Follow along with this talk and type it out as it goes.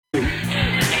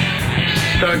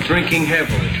start drinking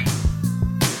heavily.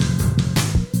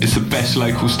 It's the best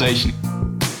local station.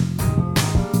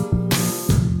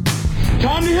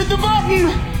 Time to hit the button!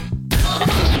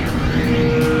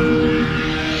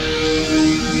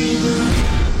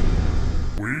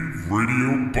 Wave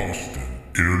Radio Boston.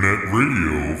 Internet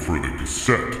radio for the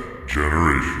cassette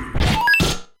generation.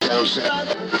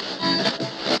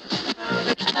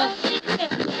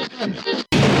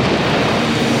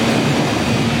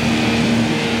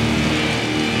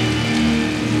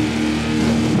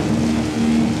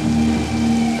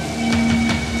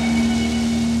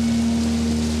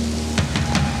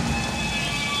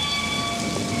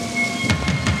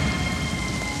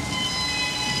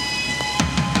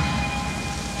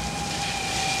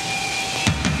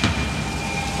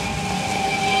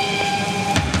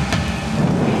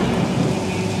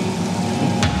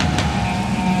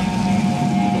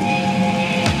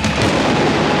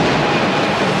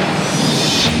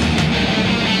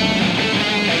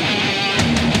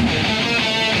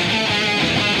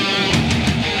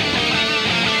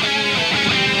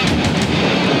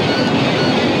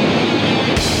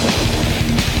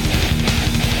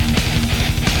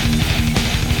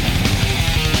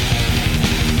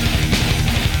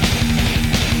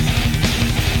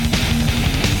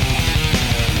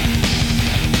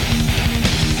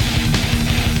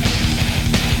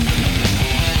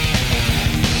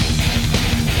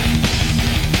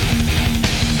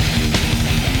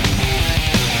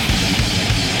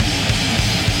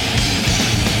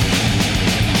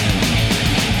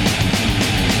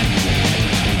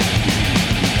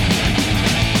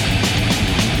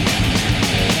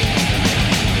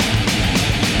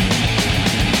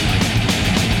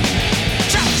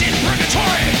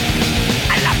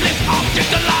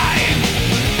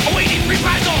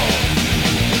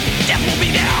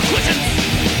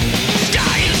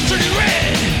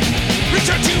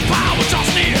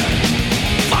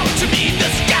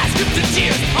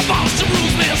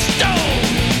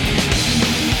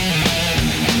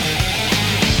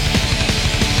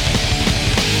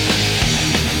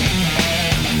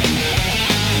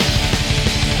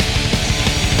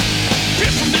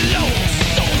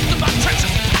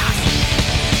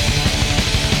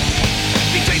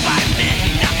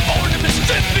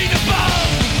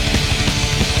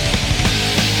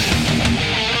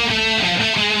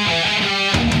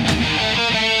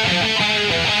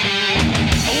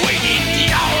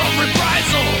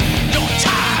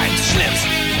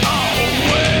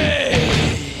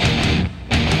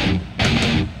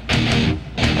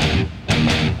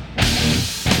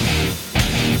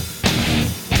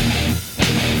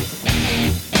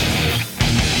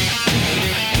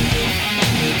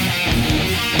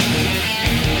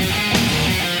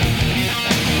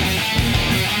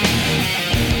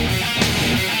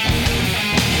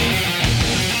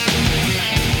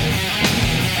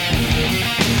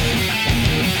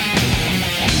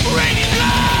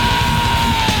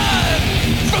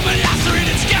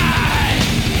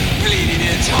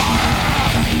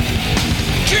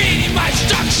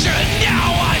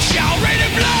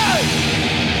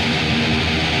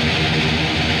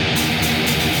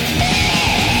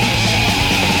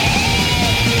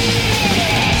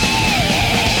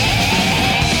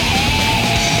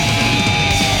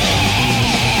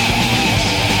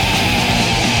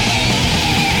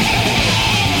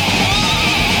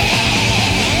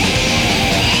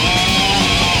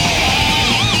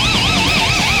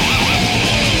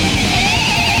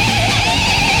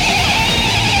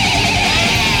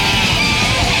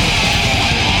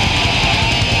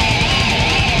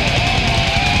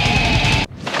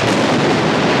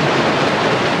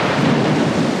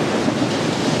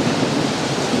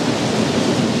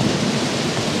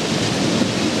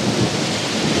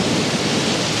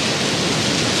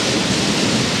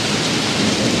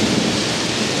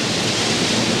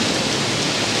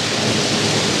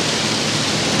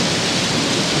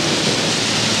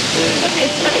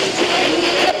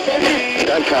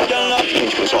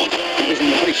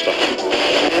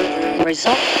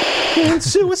 Result? And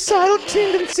suicidal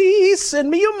tendencies, send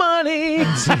me your money.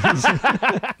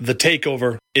 The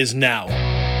takeover is now.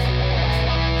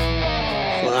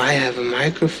 Well, I have a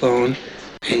microphone,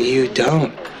 and you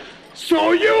don't.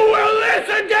 So you will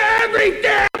listen to every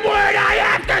damn word I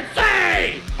have to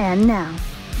say! And now,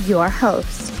 your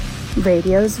host,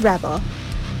 Radio's Rebel,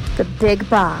 the big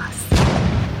boss,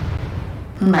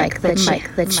 Mike the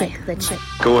Chick.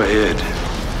 Go ahead.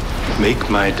 Make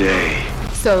my day.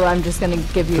 So I'm just gonna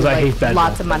give you like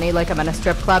lots of money, like I'm in a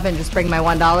strip club, and just bring my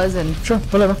 $1 and sure,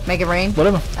 whatever, make it rain.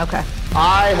 Whatever. Okay.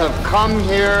 I have come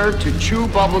here to chew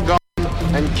bubblegum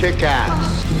and kick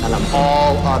ass, and I'm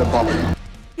all out of bubblegum.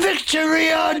 Victory!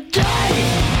 victory or die!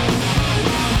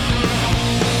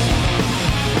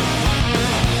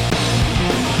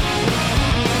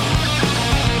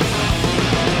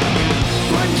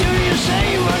 What do you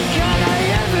say? What can I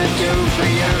ever do for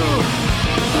you?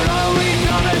 What are we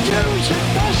gonna do to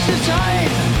pass the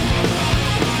time?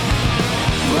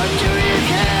 What do you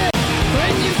care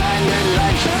when you find that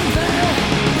life's unfair?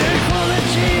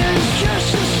 Equality is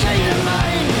just a state of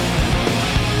mind.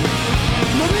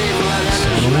 Believe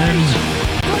whatever's right,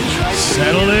 but try to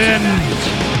Settle in.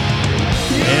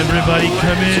 Everybody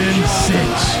come in,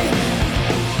 sit.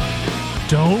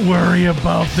 Don't worry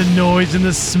about the noise and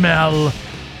the smell.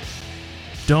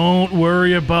 Don't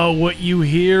worry about what you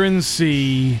hear and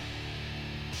see.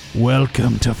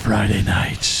 Welcome to Friday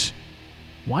night.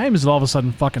 Why is it all of a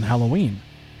sudden fucking Halloween?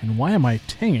 And why am I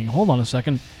tinging? Hold on a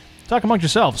second. Talk amongst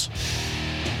yourselves.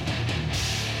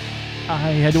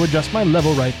 I had to adjust my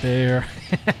level right there.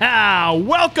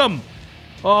 Welcome!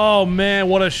 Oh man,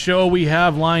 what a show we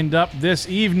have lined up this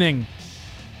evening.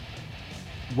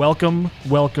 Welcome,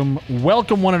 welcome,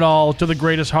 welcome one and all to the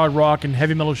greatest hard rock and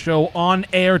heavy metal show on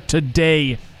air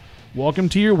today. Welcome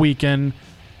to your weekend.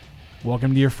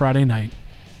 Welcome to your Friday night.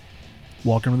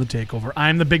 Welcome to the TakeOver.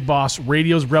 I'm the big boss,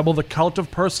 radio's rebel, the cult of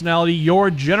personality,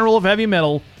 your general of heavy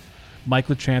metal, Mike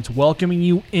LeChance, welcoming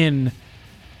you in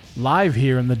live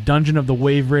here in the Dungeon of the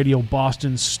Wave Radio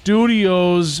Boston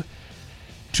studios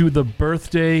to the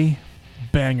birthday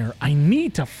banger. I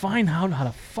need to find out how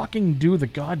to fucking do the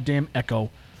goddamn echo.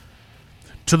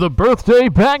 To the birthday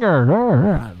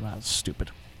banger. That's stupid.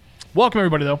 Welcome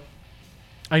everybody though.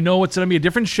 I know it's going to be a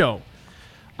different show.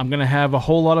 I'm going to have a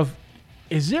whole lot of...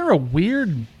 Is there a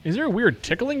weird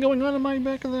tickling going on in my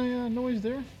back of the noise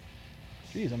there?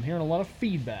 Jeez, I'm hearing a lot of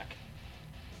feedback.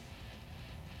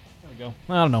 There we go.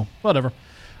 I don't know. Whatever.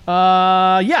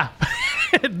 Yeah.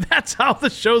 That's how the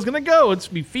show's going to go. It's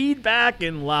be feedback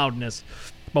and loudness.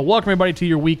 But welcome everybody to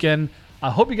your weekend. I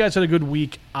hope you guys had a good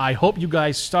week. I hope you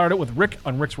guys started with Rick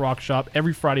on Rick's Rock Shop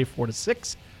every Friday 4 to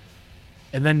 6.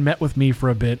 And then met with me for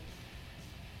a bit.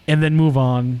 And then move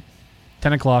on.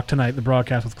 10 o'clock tonight, the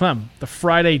broadcast with Clem. The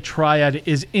Friday triad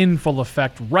is in full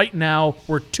effect right now.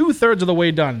 We're 2/3 of the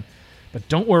way done. But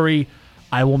don't worry,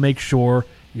 I will make sure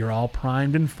you're all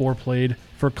primed and foreplayed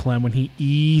for Clem when he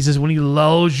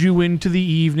lulls you into the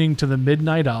evening to the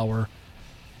midnight hour.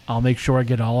 I'll make sure I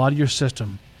get all out of your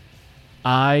system.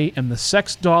 I am the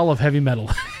sex doll of heavy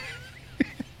metal.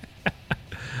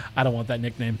 I don't want that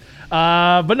nickname.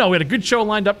 But no, we had a good show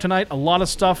lined up tonight. A lot of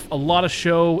stuff, a lot of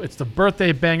show. It's the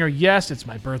birthday banger. Yes, it's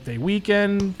my birthday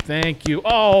weekend. Thank you.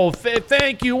 Oh,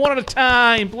 thank you. One at a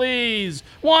time, please.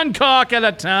 One cock at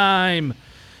a time.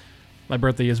 My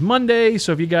birthday is Monday,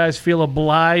 so if you guys feel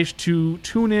obliged to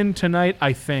tune in tonight,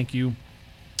 I thank you.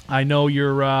 I know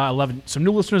you're some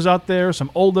new listeners out there, some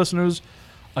old listeners.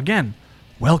 Again,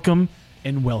 welcome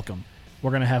and welcome.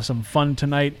 We're going to have some fun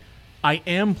tonight. I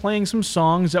am playing some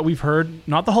songs that we've heard,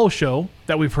 not the whole show,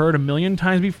 that we've heard a million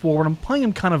times before, and I'm playing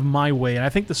them kind of my way. And I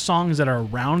think the songs that are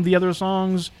around the other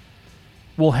songs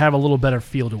will have a little better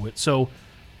feel to it. So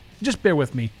just bear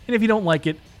with me. And if you don't like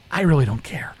it, I really don't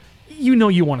care. You know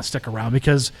you want to stick around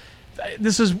because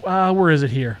this is, where is it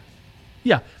here?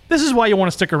 Yeah, this is why you want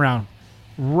to stick around.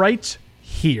 Right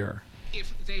here.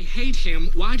 If they hate him,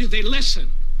 why do they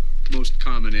listen? Most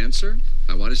common answer,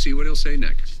 I want to see what he'll say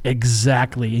next.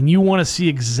 Exactly, and you want to see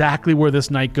exactly where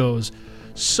this night goes.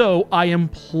 So I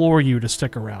implore you to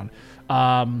stick around.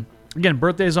 Again,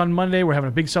 birthday's on Monday. We're having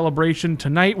a big celebration.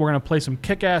 Tonight, we're going to play some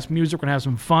kick-ass music. We're going to have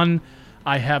some fun.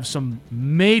 I have some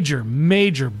major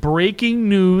breaking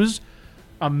news,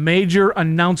 a major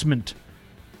announcement.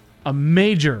 Let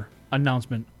me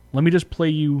just play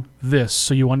you this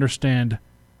so you understand.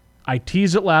 I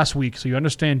teased it last week so you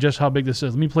understand just how big this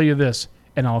is. Let me play you this,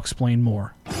 and I'll explain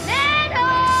more.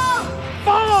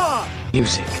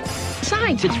 Music.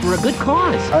 Besides, it's for a good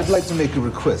cause. I'd like to make a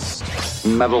request.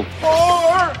 Metal.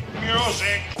 For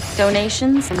music.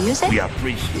 Donations for music? We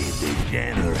appreciate the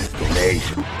generous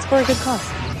donation. It's for a good cause.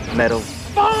 Metal.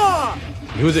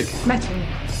 Music. Metal.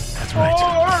 That's right.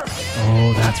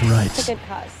 Oh, that's right. It's a good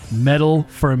cause. Metal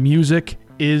for Music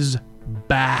is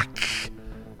back.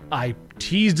 I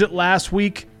teased it last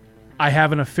week. I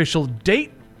have an official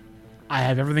date. I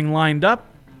have everything lined up.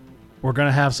 We're going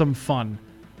to have some fun.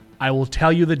 I will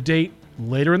tell you the date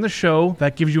later in the show.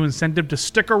 That gives you incentive to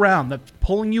stick around. That's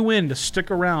pulling you in to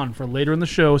stick around for later in the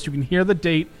show so you can hear the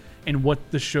date and what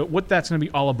that's going to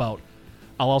be all about.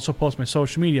 I'll also post my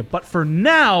social media. But for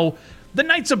now, the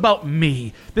night's about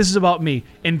me. This is about me.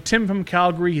 And Tim from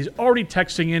Calgary, he's already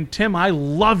texting in. Tim, I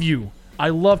love you. I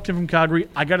love Tim from Calgary.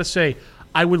 I got to say,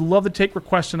 I would love to take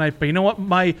requests tonight, but you know what,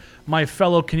 my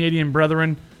fellow Canadian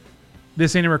brethren?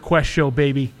 This ain't a request show,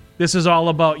 baby. This is all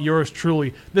about yours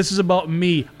truly. This is about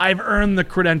me. I've earned the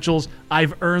credentials.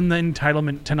 I've earned the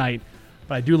entitlement tonight.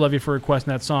 But I do love you for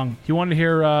requesting that song. You want to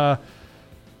hear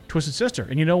Twisted Sister.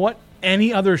 And you know what?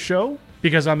 Any other show,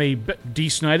 because I'm a D.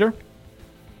 Snyder,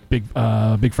 big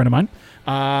friend of mine.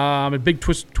 I'm a big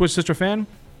Twisted Sister fan,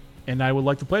 and I would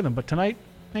like to play them. But tonight,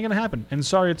 ain't going to happen. And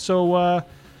sorry it's so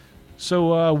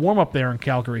warm up there in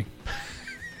Calgary.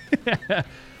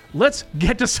 Let's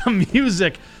get to some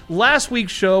music. Last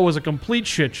week's show was a complete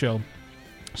shit show,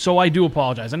 so I do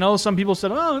apologize. I know some people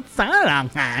said, oh, it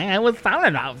sounded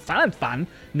fun.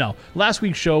 No, last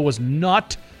week's show was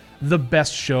not the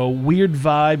best show. Weird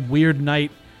vibe, weird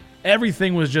night.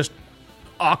 Everything was just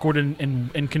awkward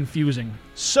and confusing.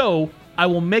 So I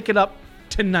will make it up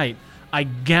tonight. I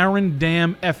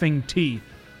guarantee.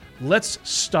 Let's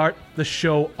start the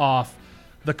show off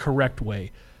the correct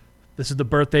way. This is the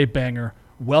birthday banger.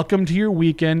 Welcome to your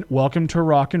weekend. Welcome to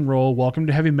rock and roll. Welcome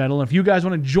to heavy metal. And if you guys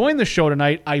want to join the show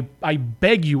tonight, I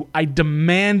beg you, I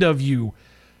demand of you,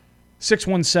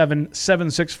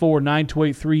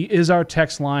 617-764-9283 is our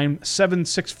text line.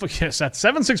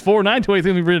 764-9283. Let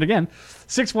me read it again.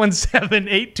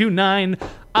 617-829.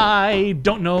 I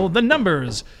don't know the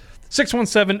numbers.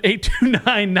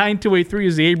 617-829-9283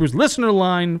 is the Abrams listener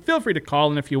line. Feel free to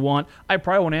call in if you want. I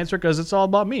probably won't answer because it's all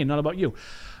about me and not about you.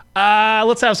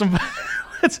 Let's have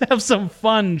some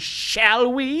fun,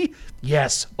 shall we?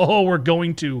 Yes. Oh, we're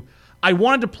going to. I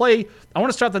want to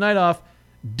start the night off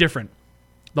different.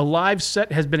 The live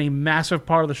set has been a massive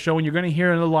part of the show, and you're going to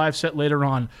hear in the live set later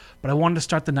on. But I wanted to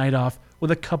start the night off with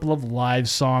a couple of live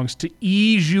songs to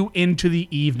ease you into the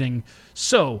evening.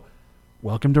 So,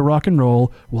 welcome to rock and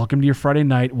roll. Welcome to your Friday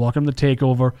night. Welcome to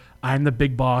TakeOver. I'm the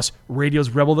big boss,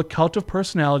 radio's rebel, the cult of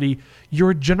personality,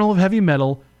 your general of heavy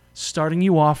metal, starting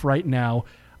you off right now.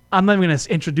 I'm not even going to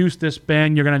introduce this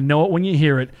band. You're going to know it when you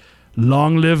hear it.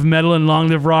 Long live metal and long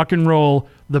live rock and roll.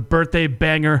 The birthday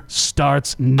banger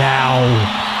starts now.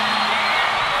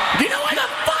 You know where the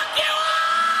fuck you are?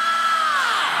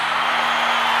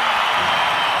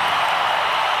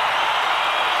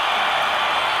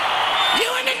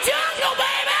 You in the jungle,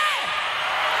 baby!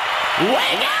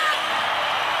 Wake up!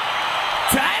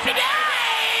 Time to die!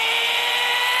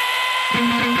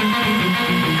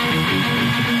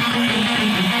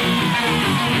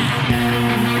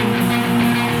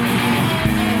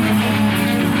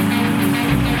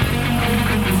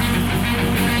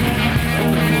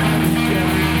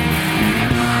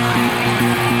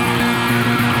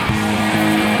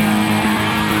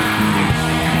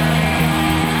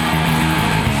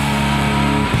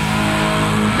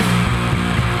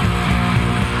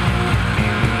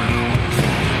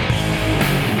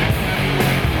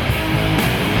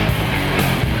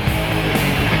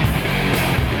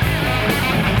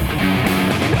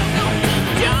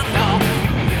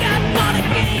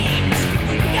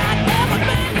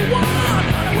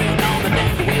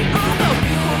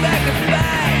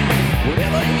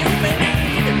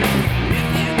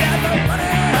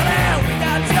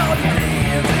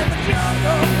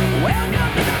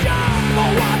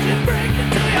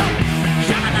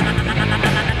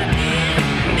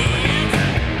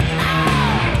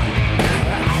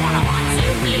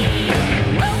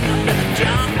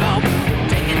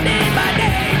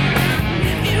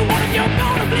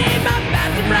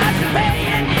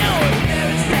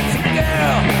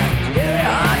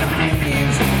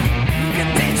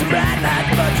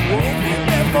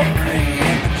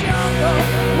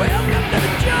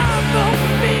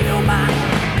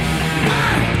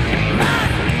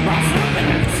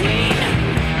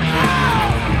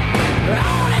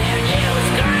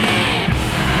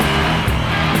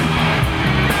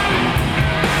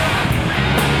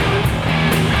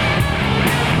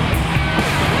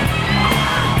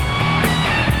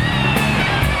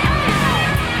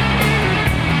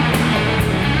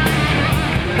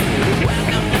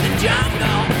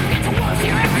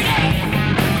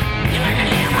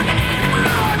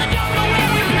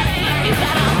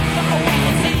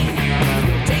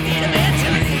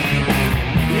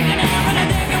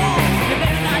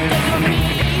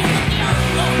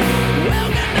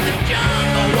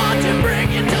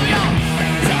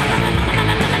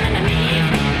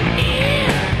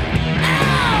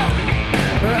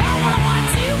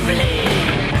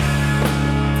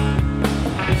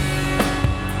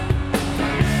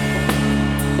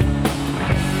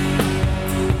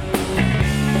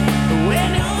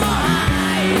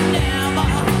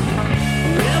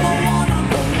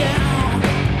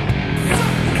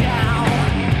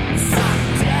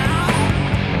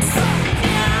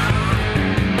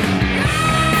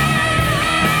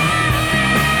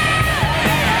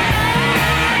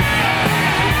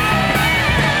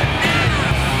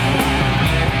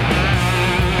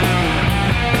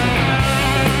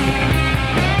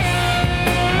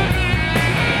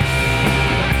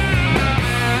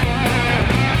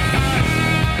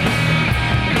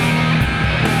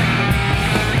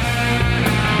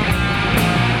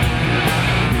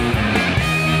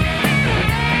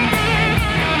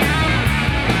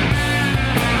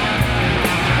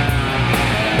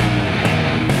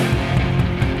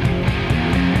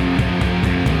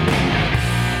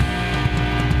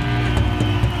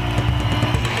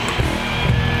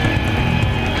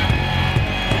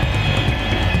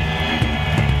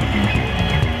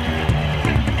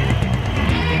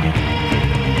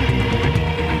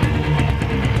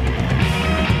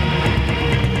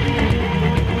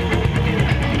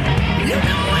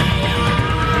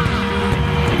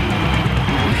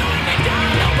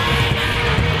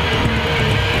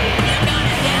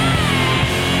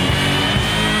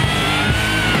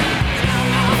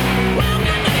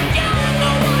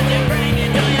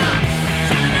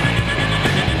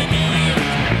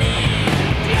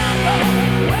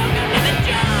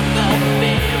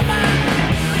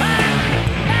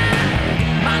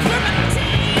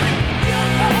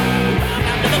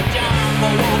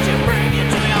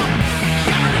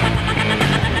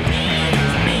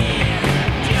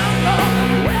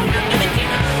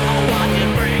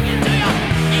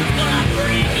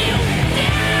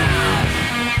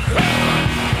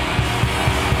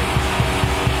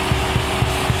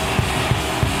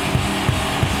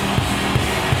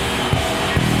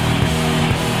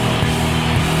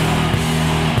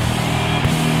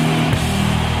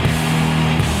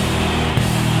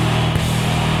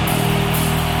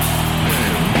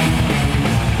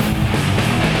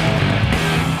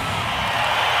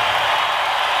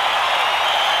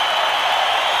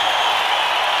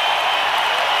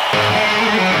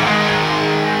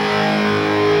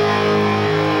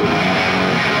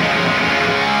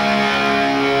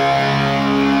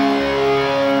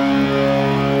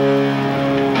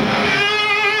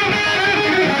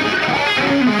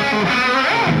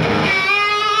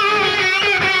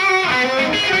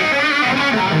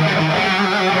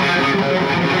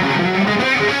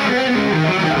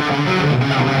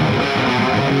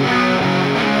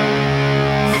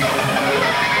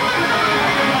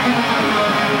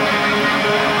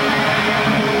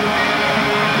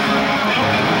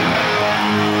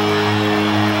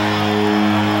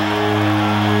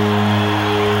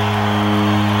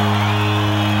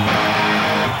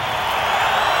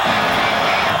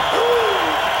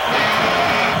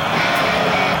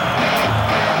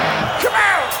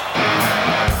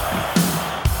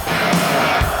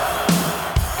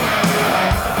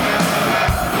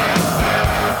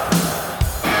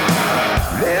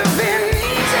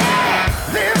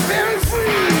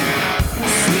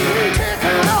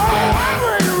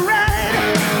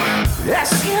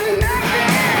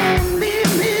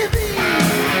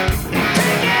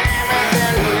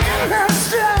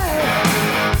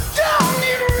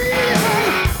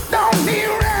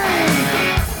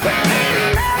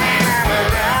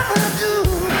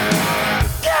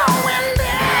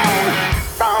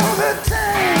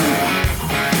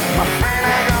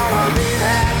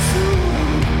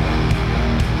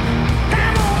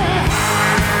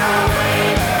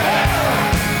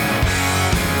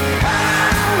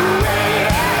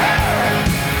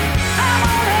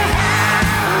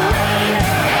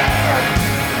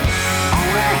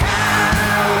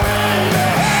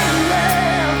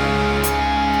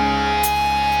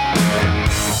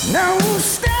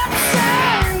 stop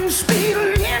sign, speed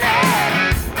limit.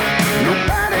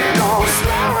 Nobody gonna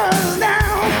slow us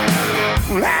down.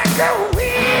 Like a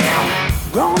wheel,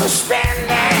 gonna spin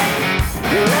it.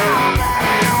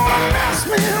 Nobody gonna mess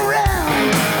me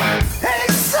around. Hey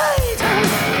Satan,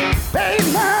 pay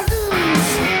my dues.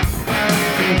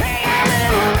 Hey, I'm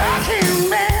in a rocking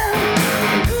band.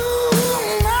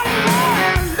 Ooh, mama,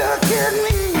 look at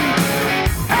me.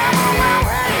 I'm on my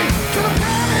way to the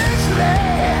promised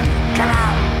land. Come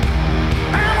on,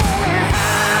 I'm on the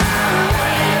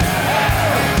highway to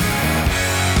hell.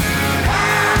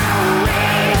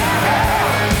 Highway to hell.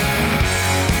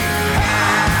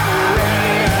 Highway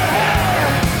to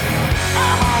hell.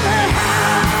 I'm on the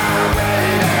highway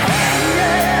to hell.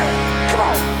 Yeah, come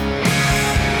on.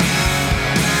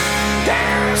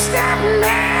 Don't stop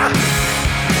now.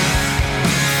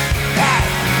 Hey,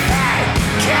 hey,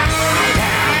 come on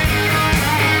down.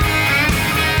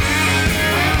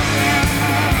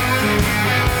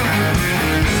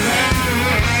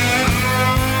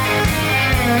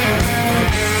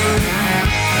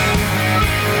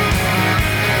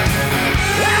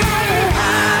 I'm on the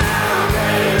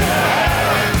highway to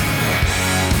hell.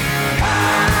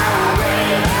 Highway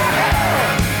to hell.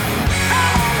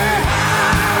 I'm on the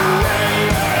highway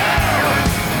to hell.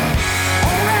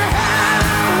 On the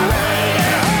highway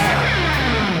to hell.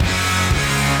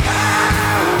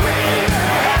 Highway to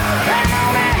hell. I'm on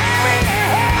the highway to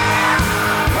hell.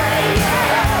 Highway to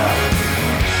hell.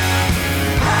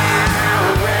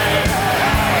 Highway to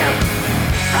hell.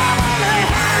 I'm on the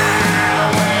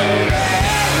highway to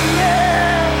hell.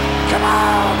 Yeah. Come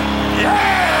on.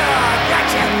 Yeah,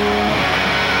 gotcha.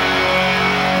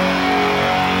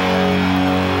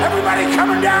 Everybody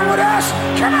coming down with us?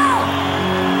 Come on.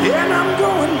 And I'm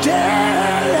going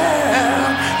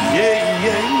down. Yeah,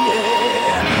 yeah, yeah.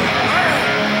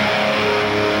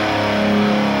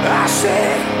 I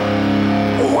said,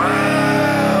 wow.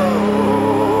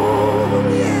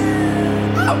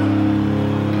 Yeah. Oh.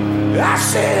 I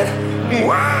said,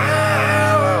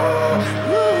 wow.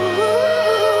 Ooh,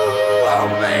 oh,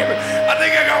 baby. I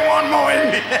think I got one more in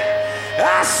me.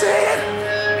 I said,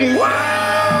 wow.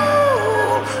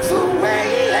 The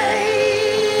way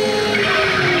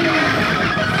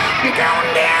you're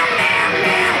going down, down,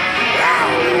 down.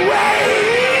 All the way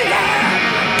down.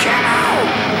 Come on.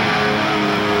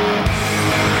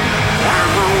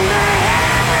 I'm on the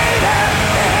highway to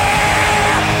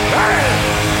hell. Hurry.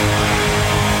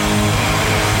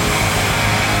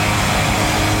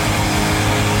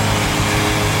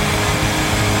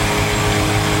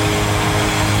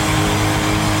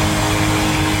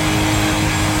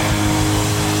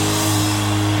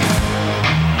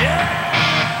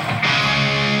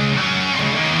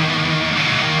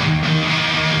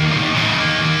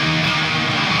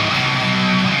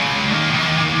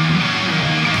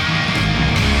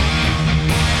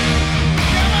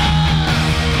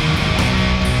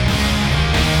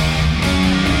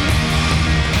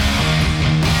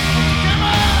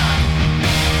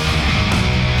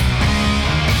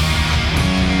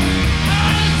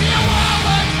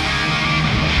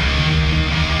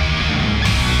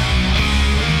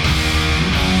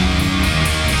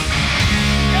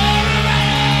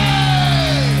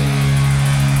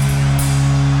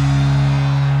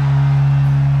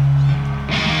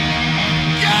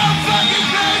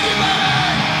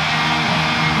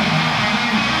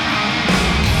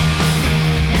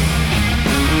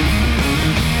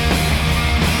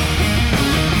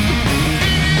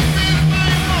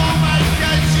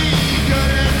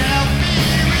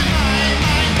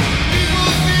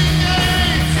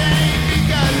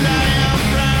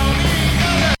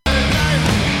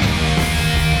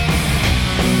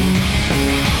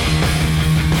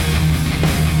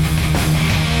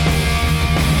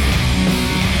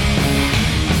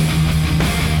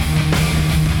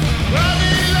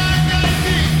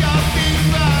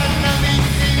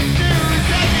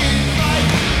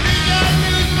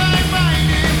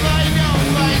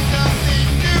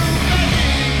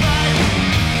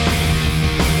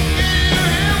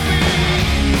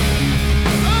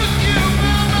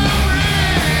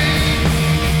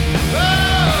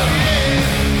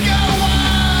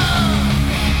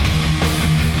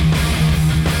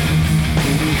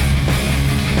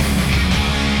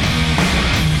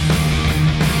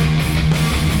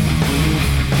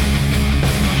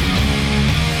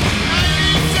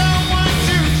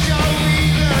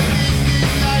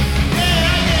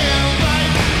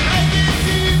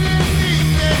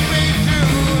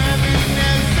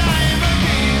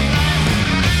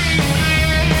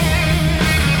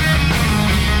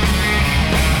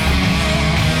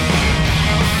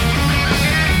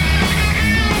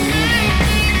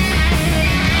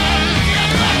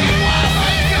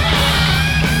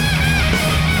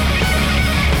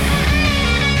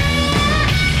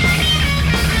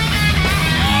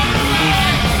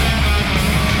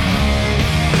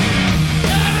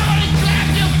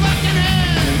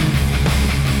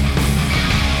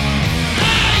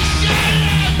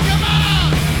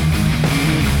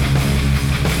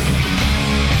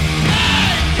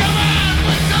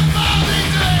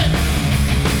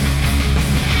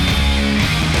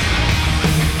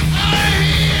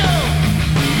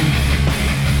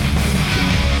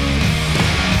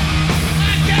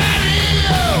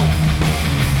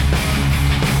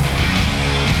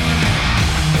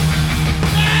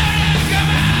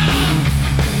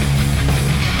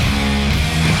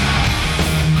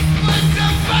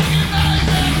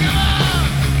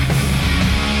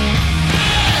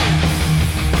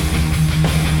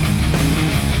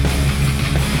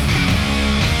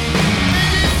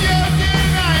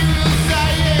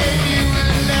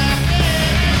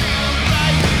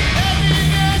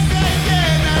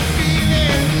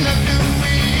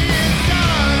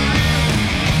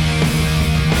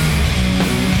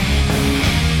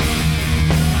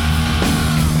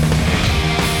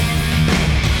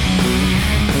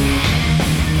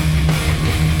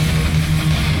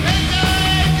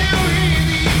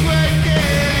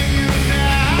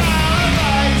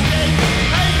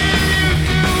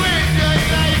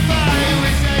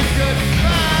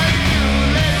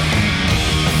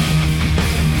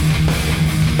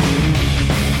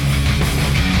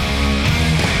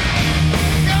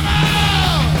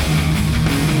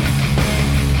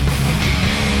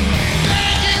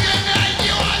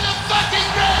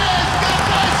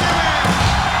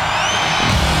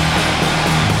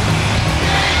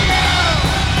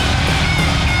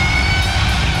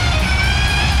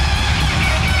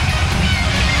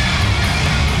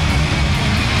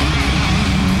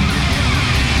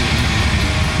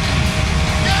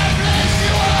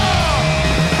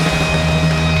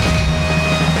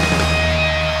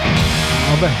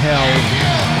 the hell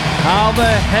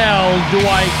do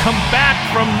I come back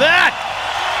from that?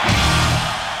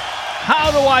 How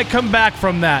do I come back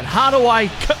from that? How do I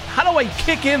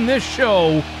kick in this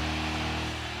show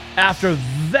after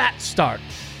that start?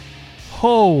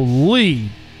 Holy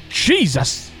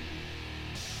Jesus.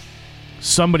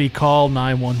 Somebody call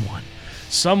 911.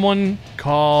 Someone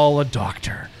call a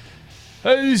doctor.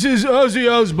 Hey, this is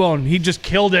Ozzy Osbourne. He just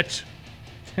killed it.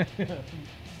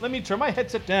 Let me turn my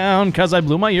headset down because I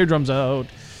blew my eardrums out.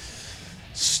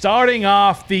 Starting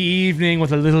off the evening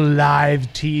with a little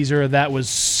live teaser that was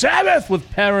Sabbath with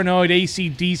Paranoid,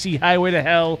 AC/DC, Highway to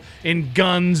Hell, and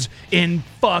Guns in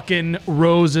fucking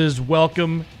Roses.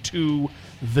 Welcome to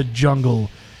the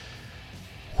jungle.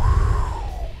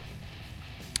 Whew.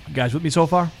 You guys with me so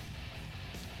far?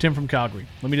 Tim from Calgary.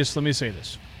 Let me say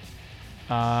this.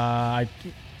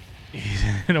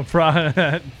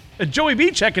 Joey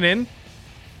B checking in.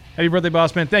 Happy birthday,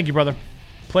 boss man. Thank you, brother.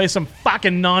 Play some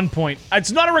fucking non-point.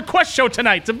 It's not a request show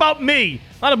tonight. It's about me,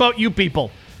 not about you people.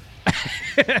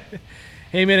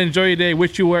 Hey, man, enjoy your day.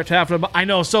 Wish you were at Taffeta. I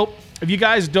know. So, if you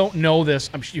guys don't know this,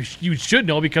 you should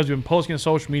know because we've been posting on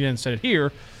social media and said it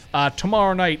here.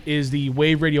 Tomorrow night is the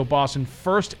Wave Radio Boston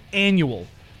first annual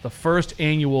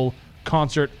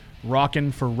concert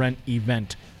Rockin' for Rent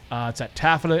event. It's at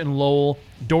Taffeta in Lowell.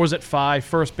 Doors at 5.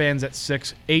 First band's at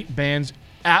 6. 8 bands.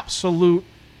 Absolute.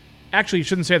 Actually, you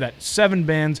shouldn't say that. 7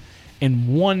 bands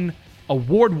and 1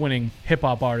 award-winning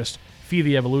hip-hop artist, Fee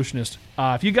the Evolutionist.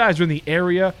 If you guys are in the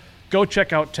area, go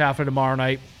check out Taffeta tomorrow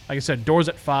night. Like I said, doors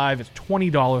at 5. It's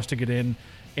 $20 to get in,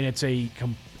 and it's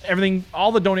everything.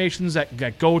 All the donations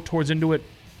that go towards into it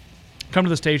come to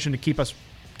the station to keep us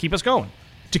going,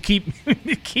 to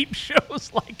keep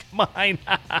shows like mine,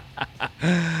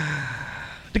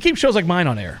 to keep shows like mine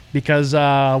on air. Because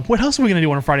what else are we gonna do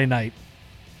on a Friday night?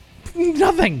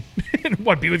 Nothing.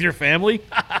 What, be with your family?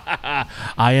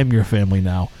 I am your family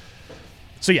now.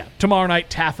 So yeah, tomorrow night,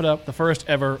 Taffeta, the first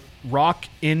ever Rock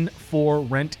In For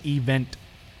Rent event.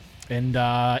 And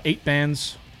 8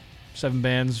 bands, 7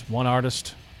 bands, 1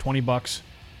 artist, $20.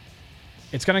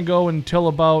 It's going to go until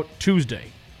about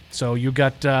Tuesday. So you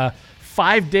got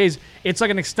 5 days. It's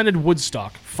like an extended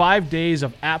Woodstock. 5 days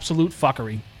of absolute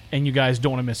fuckery. And you guys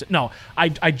don't want to miss it. No,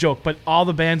 I joke, but all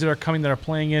the bands that are coming that are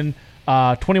playing in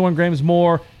 21 Grams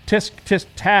More, Tisk Tisk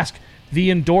Task, The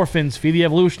Endorphins, Fee the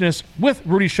Evolutionist, with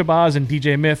Rudy Shabazz and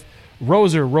DJ Myth,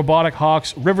 Roser, Robotic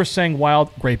Hawks, River Sang Wild,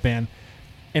 great band,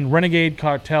 and Renegade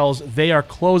Cartels. They are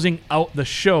closing out the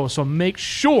show, so make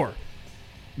sure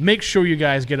you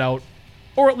guys get out,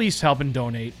 or at least help and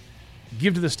donate,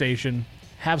 give to the station,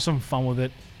 have some fun with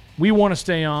it. We want to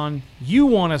stay on, you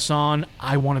want us on,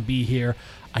 I want to be here,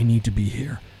 I need to be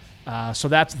here. So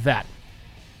that's that.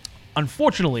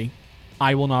 Unfortunately,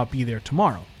 I will not be there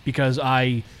tomorrow because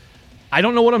I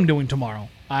don't know what I'm doing tomorrow.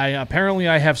 Apparently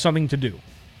I have something to do.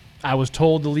 I was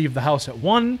told to leave the house at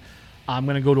 1. I'm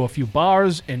going to go to a few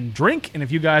bars and drink, and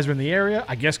if you guys are in the area,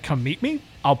 I guess come meet me.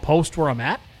 I'll post where I'm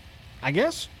at, I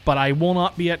guess, but I will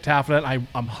not be at Taffeta.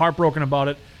 I'm heartbroken about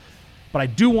it, but I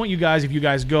do want you guys, if you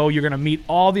guys go, you're going to meet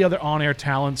all the other on-air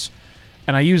talents,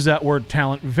 and I use that word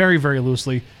talent very, very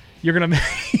loosely. You're going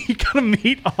to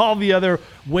meet all the other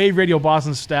Wave Radio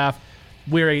Boston staff.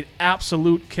 We're an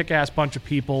absolute kick-ass bunch of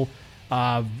people.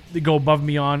 They go above and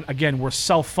beyond. Again, we're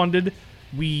self-funded.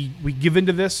 We give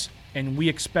into this, and we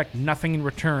expect nothing in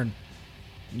return.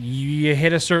 You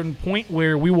hit a certain point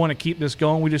where we want to keep this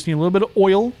going. We just need a little bit of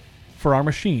oil for our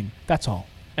machine. That's all.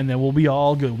 And then we'll be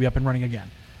all good. We'll be up and running again.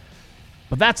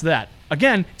 But that's that.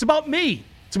 Again, it's about me.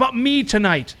 It's about me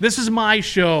tonight. This is my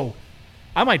show.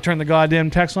 I might turn the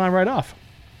goddamn text line right off.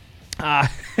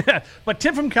 But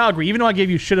Tim from Calgary, even though I gave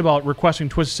you shit about requesting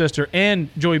Twisted Sister and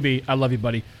Joey B, I love you,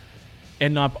 buddy.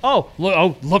 And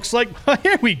looks like,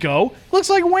 here we go. Looks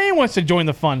like Wayne wants to join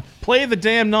the fun. Play the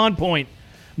damn non-point.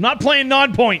 I'm not playing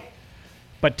non-point.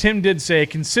 But Tim did say,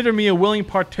 consider me a willing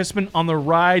participant on the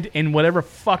ride in whatever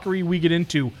fuckery we get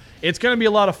into. It's going to be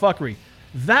a lot of fuckery.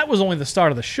 That was only the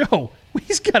start of the show.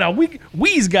 We's got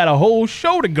a whole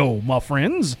show to go, my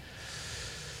friends.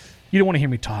 You don't want to hear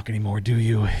me talk anymore, do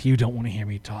you? You don't want to hear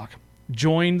me talk.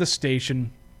 Join the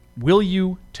station. Will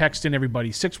you text in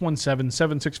everybody?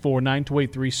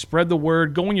 617-764-9283. Spread the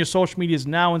word. Go on your social medias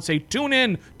now and say, tune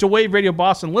in to Wave Radio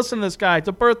Boston. Listen to this guy. It's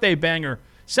a birthday banger.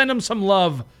 Send him some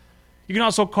love. You can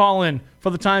also call in. For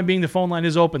the time being, the phone line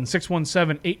is open.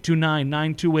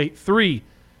 617-829-9283.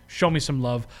 Show me some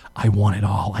love. I want it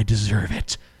all. I deserve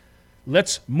it.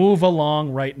 Let's move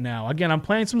along right now. Again, I'm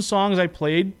playing some songs I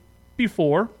played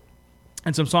before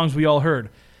and some songs we all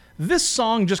heard. This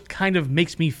song just kind of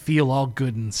makes me feel all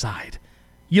good inside.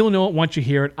 You'll know it once you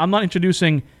hear it. I'm not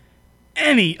introducing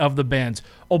any of the bands.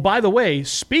 Oh, by the way,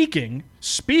 speaking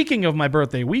of my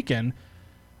birthday weekend,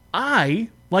 I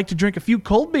like to drink a few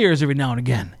cold beers every now and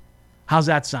again. How's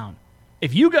that sound?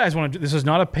 If you guys want to do this, is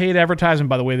not a paid advertisement,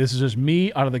 by the way. This is just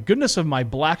me out of the goodness of my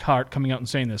black heart coming out and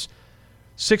saying this.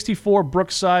 64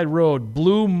 Brookside Road,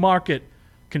 Blue Market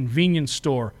convenience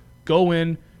store. Go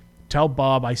in, tell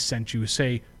Bob I sent you.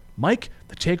 Say, Mike,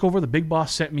 the TakeOver, the big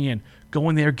boss sent me in. Go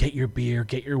in there, get your beer,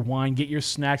 get your wine, get your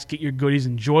snacks, get your goodies,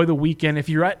 enjoy the weekend. If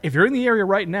you're in the area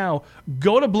right now,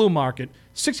 go to Blue Market,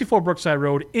 64 Brookside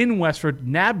Road in Westford,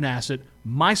 Nabnasset,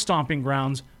 my stomping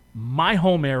grounds, my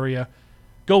home area.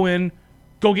 Go in,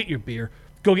 go get your beer,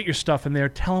 go get your stuff in there.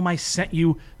 Tell them I sent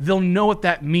you. They'll know what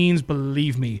that means,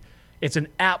 believe me. It's an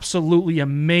absolutely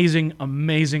amazing,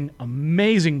 amazing,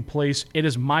 amazing place. It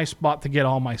is my spot to get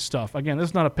all my stuff. Again, this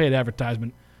is not a paid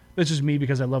advertisement. This is me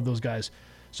because I love those guys.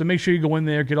 So make sure you go in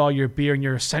there, get all your beer and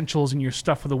your essentials and your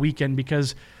stuff for the weekend,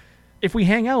 because if we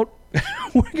hang out,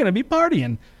 we're going to be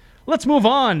partying. Let's move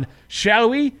on, shall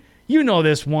we? You know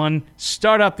this one.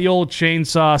 Start up the old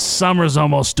chainsaw. Summer's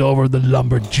almost over. The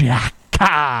lumberjack.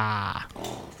 Ah!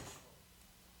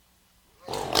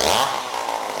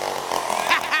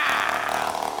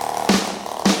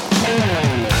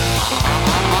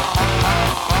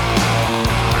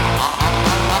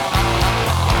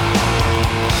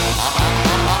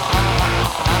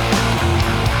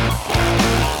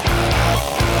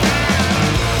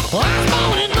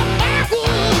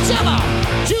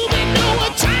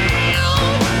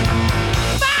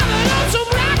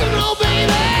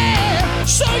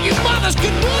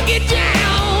 Can boogie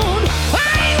down. I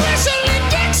ain't whistling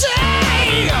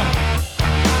Dixie.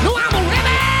 No, I'm a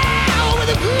rebel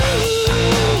with a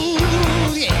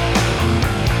groove. Yeah.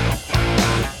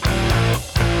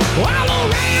 All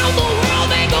around the world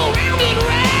they go round and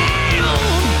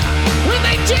round when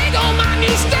they dig on my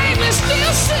new stainless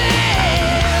steel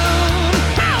sound.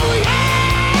 Oh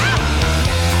yeah.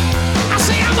 I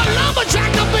say I'm a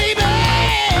lumberjack now, baby.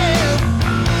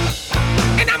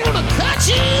 And I'm gonna cut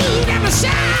you down the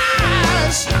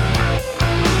size.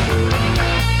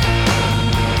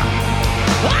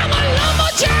 I'm a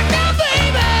lumberjack now,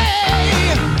 baby.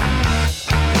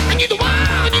 And you're the one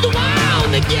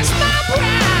that gets my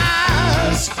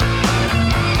prize.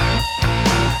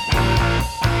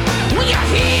 When you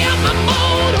hear my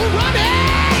motor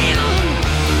running,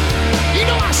 you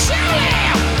know I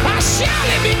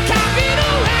surely be copping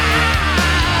a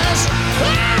rise.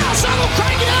 Wow, so I'm gonna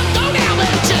crank it up, go down,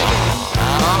 baby, check it.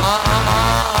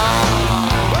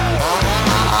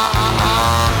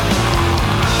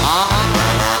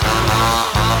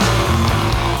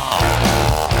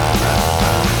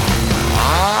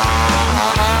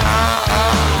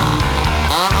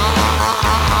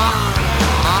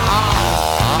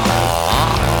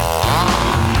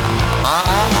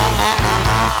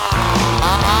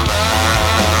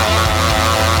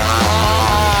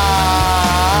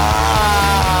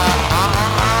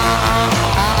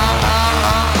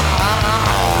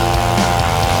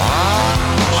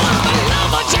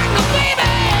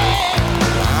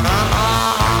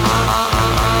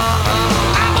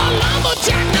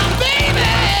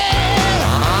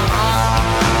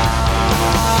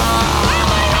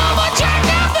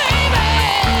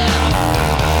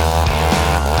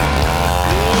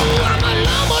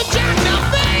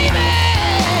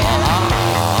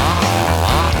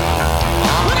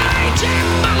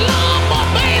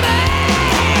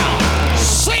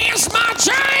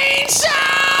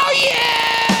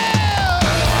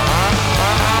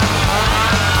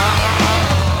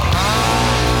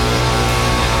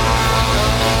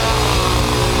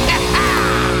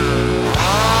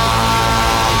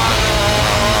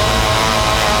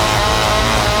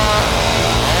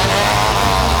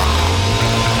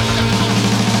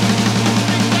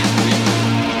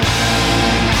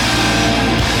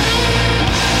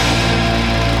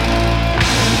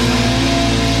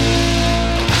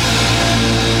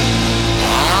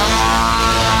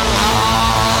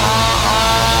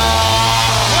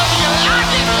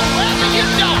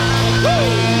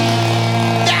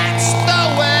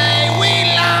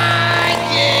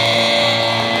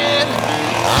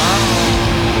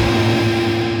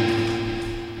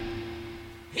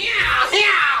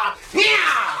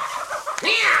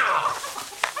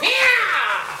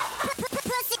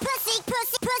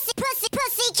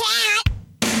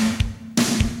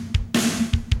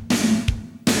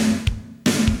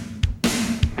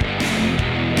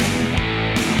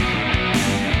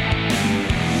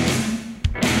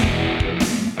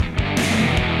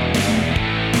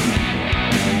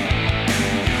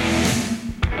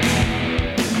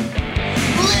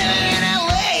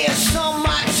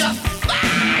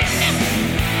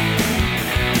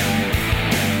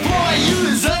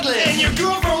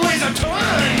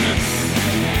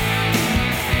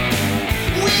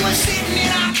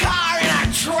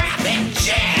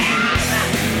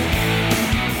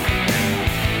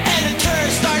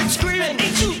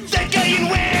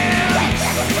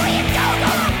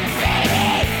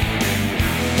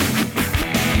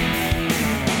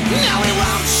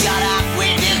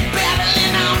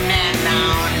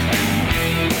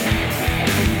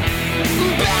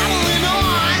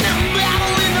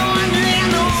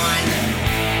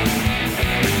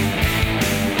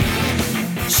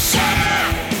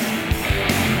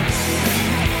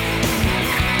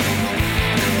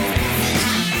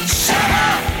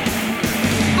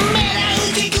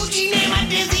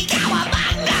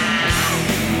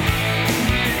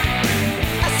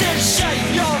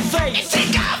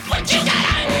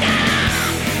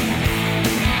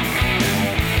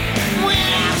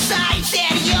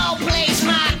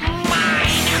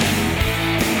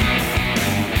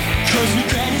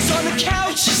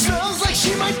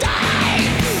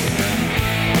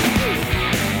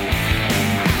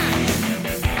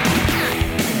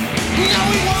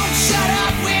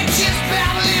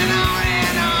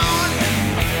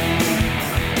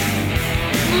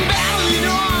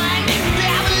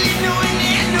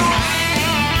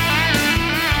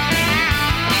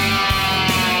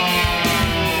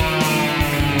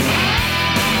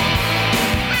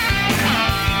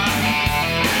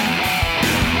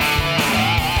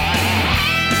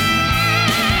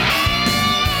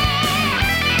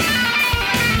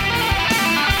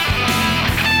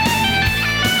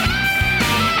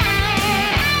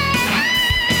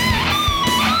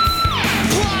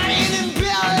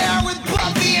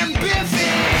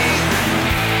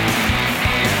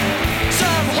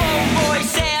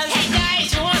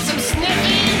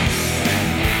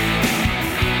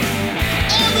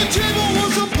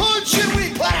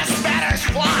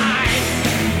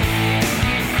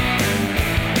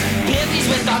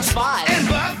 Shots fired. And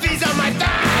Buffy's on my thigh.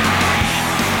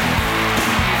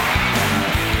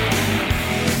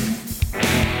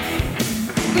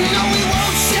 No, we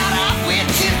won't shut up. We're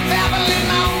just babbling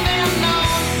on and on.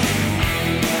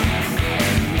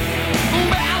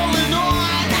 Babbling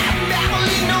on,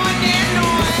 babbling on and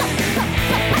on.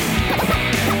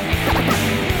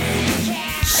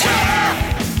 Shut up!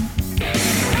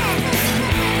 Shut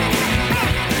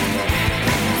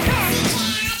up! I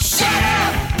said shut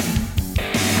up!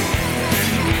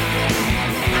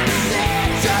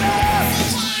 Shut up!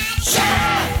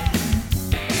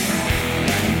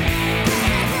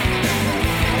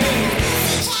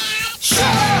 Shut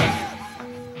up!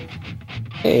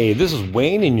 Hey, this is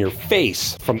Wayne in your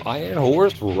face from Iron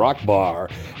Horse Rock Bar,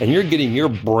 and you're getting your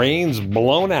brains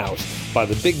blown out by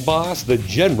the big boss, the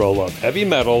general of heavy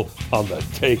metal, on the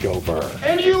Takeover.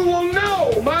 And you will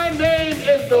know my name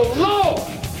is the Lord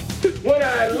when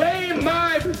I lay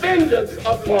my vengeance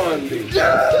upon thee.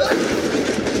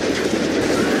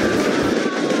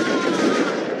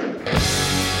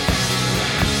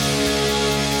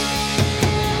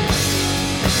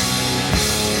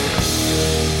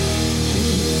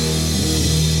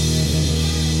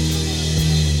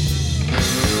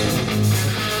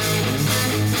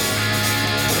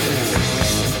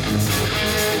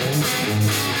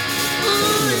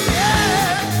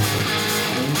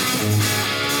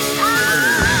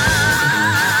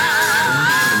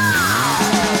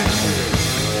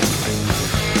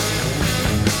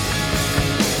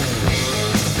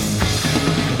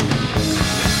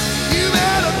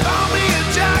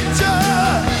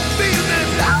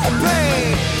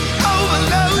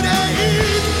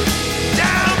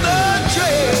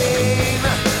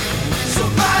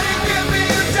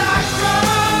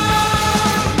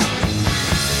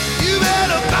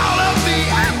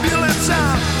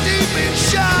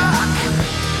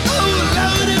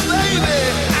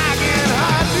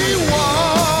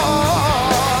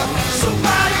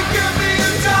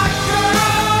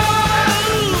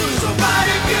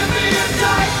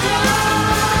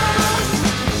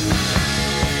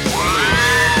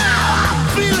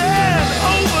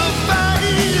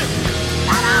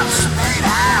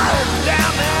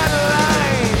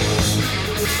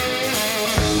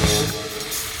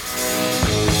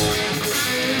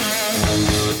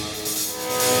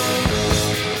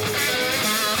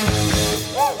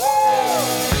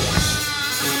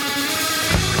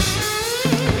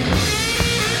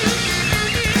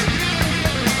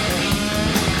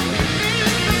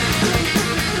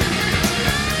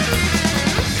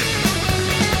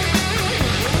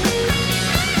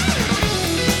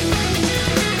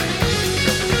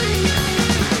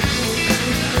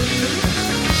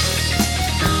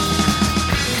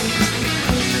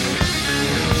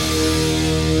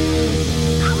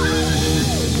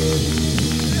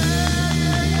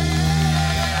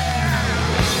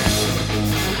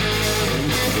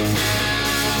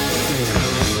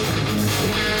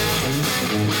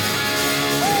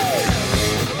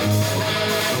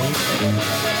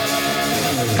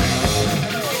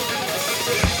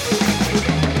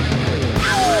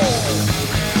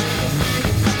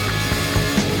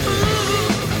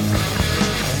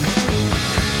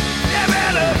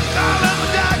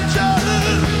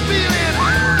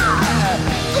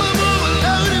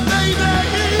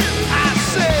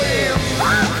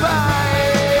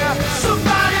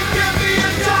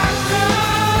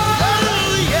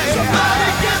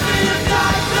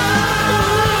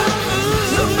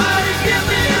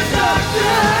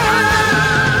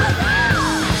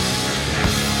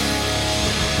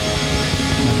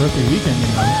 Birthday weekend, you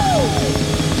know.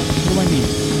 What do I need?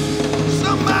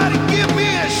 Somebody give me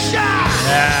a shot!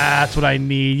 That's what I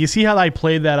need. You see how I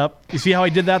played that up? You see how I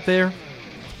did that there?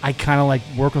 I kind of like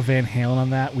work with Van Halen on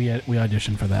that. We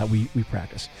auditioned for that. We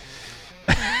practice.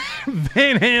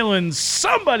 Van Halen,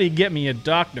 somebody get me a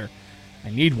doctor.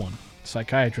 I need one.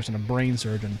 Psychiatrist and a brain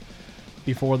surgeon.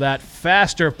 Before that,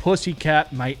 Faster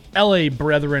Pussycat, my LA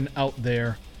brethren out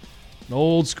there. An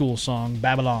old school song,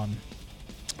 Babylon.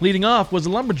 Leading off was a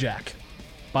Lumberjack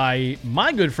by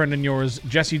my good friend and yours,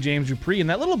 Jesse James Dupree, and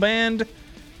that little band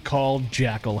called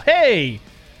Jackal. Hey,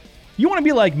 you want to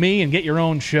be like me and get your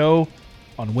own show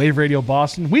on Wave Radio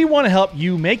Boston? We want to help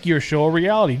you make your show a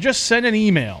reality. Just send an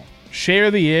email. Share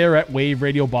the air at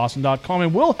waveradioboston.com,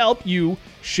 and we'll help you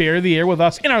share the air with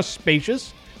us in our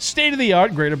spacious,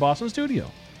 state-of-the-art Greater Boston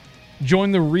studio.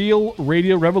 Join the real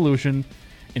radio revolution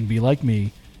and be like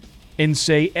me and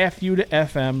say F you to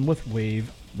FM with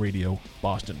Wave Radio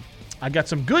Boston. I got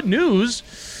some good news.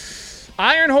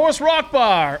 Iron Horse Rock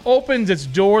Bar opens its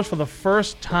doors for the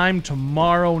first time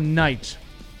tomorrow night.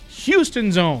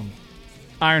 Houston's own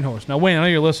Iron Horse. Now, Wayne, I know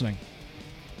you're listening.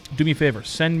 do me a favor.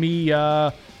 Send me...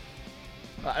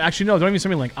 actually, no, don't even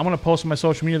send me a link. I'm going to post on my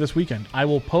social media this weekend. I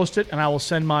will post it, and I will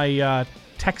send my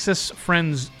Texas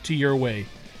friends to your way.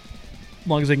 As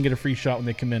long as they can get a free shot when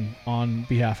they come in on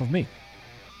behalf of me.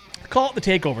 Call it the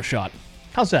takeover shot.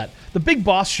 How's that? The big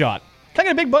boss shot. Can I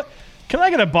get a big boss? Can I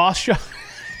get a boss shot?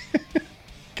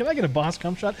 Can I get a boss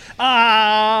cum shot?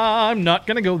 I'm not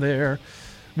going to go there.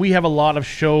 We have a lot of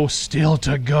show still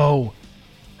to go.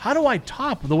 How do I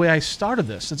top the way I started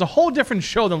this? It's a whole different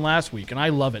show than last week, and I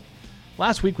love it.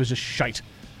 Last week was just shite.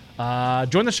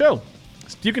 Join the show.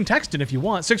 You can text it if you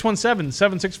want.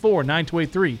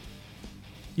 617-764-9283.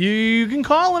 You can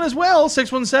call in as well.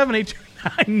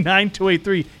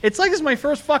 617-829-9283. It's like this is my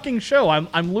first fucking show.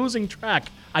 I'm losing track.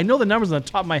 I know the numbers on the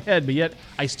top of my head, but yet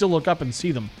I still look up and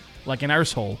see them like an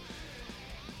arsehole.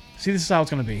 See, this is how it's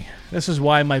going to be. This is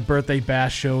why my birthday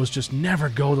bash shows just never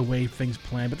go the way things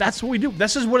plan. But that's what we do.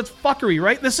 This is what it's fuckery,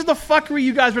 right? This is the fuckery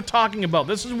you guys were talking about.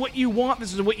 This is what you want.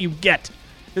 This is what you get.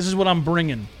 This is what I'm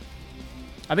bringing.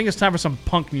 I think it's time for some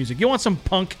punk music. You want some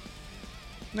punk?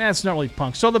 Nah, it's not really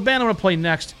punk. So the band I'm going to play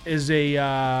next is the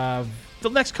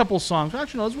next couple songs.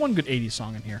 Actually, no, there's one good 80s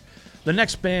song in here. The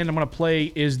next band I'm going to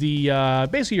play is the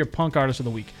basically your punk artist of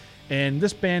the week. And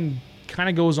this band kind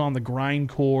of goes on the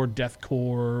grindcore,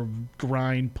 deathcore,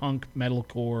 grind, punk,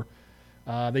 metalcore.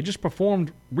 They just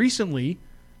performed recently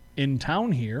in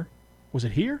town here. Was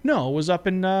it here? No, it was up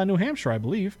in New Hampshire, I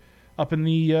believe. Up in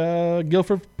the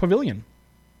Guilford Pavilion.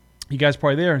 You guys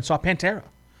probably there and saw Pantera.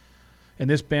 And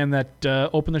this band that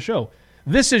opened the show.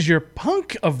 This is your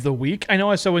punk of the week. I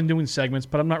know I said I wasn't doing segments,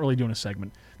 but I'm not really doing a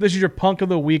segment. This is your punk of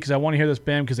the week because I want to hear this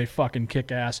band because they fucking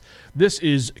kick ass. This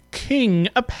is King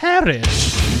of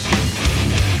Paris.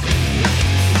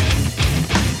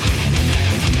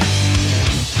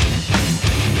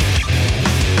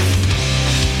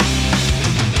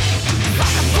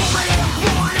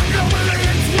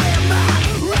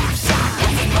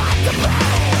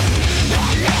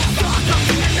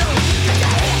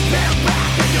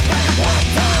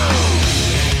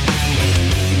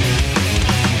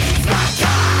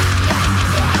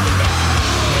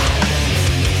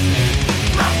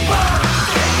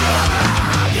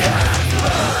 Yeah.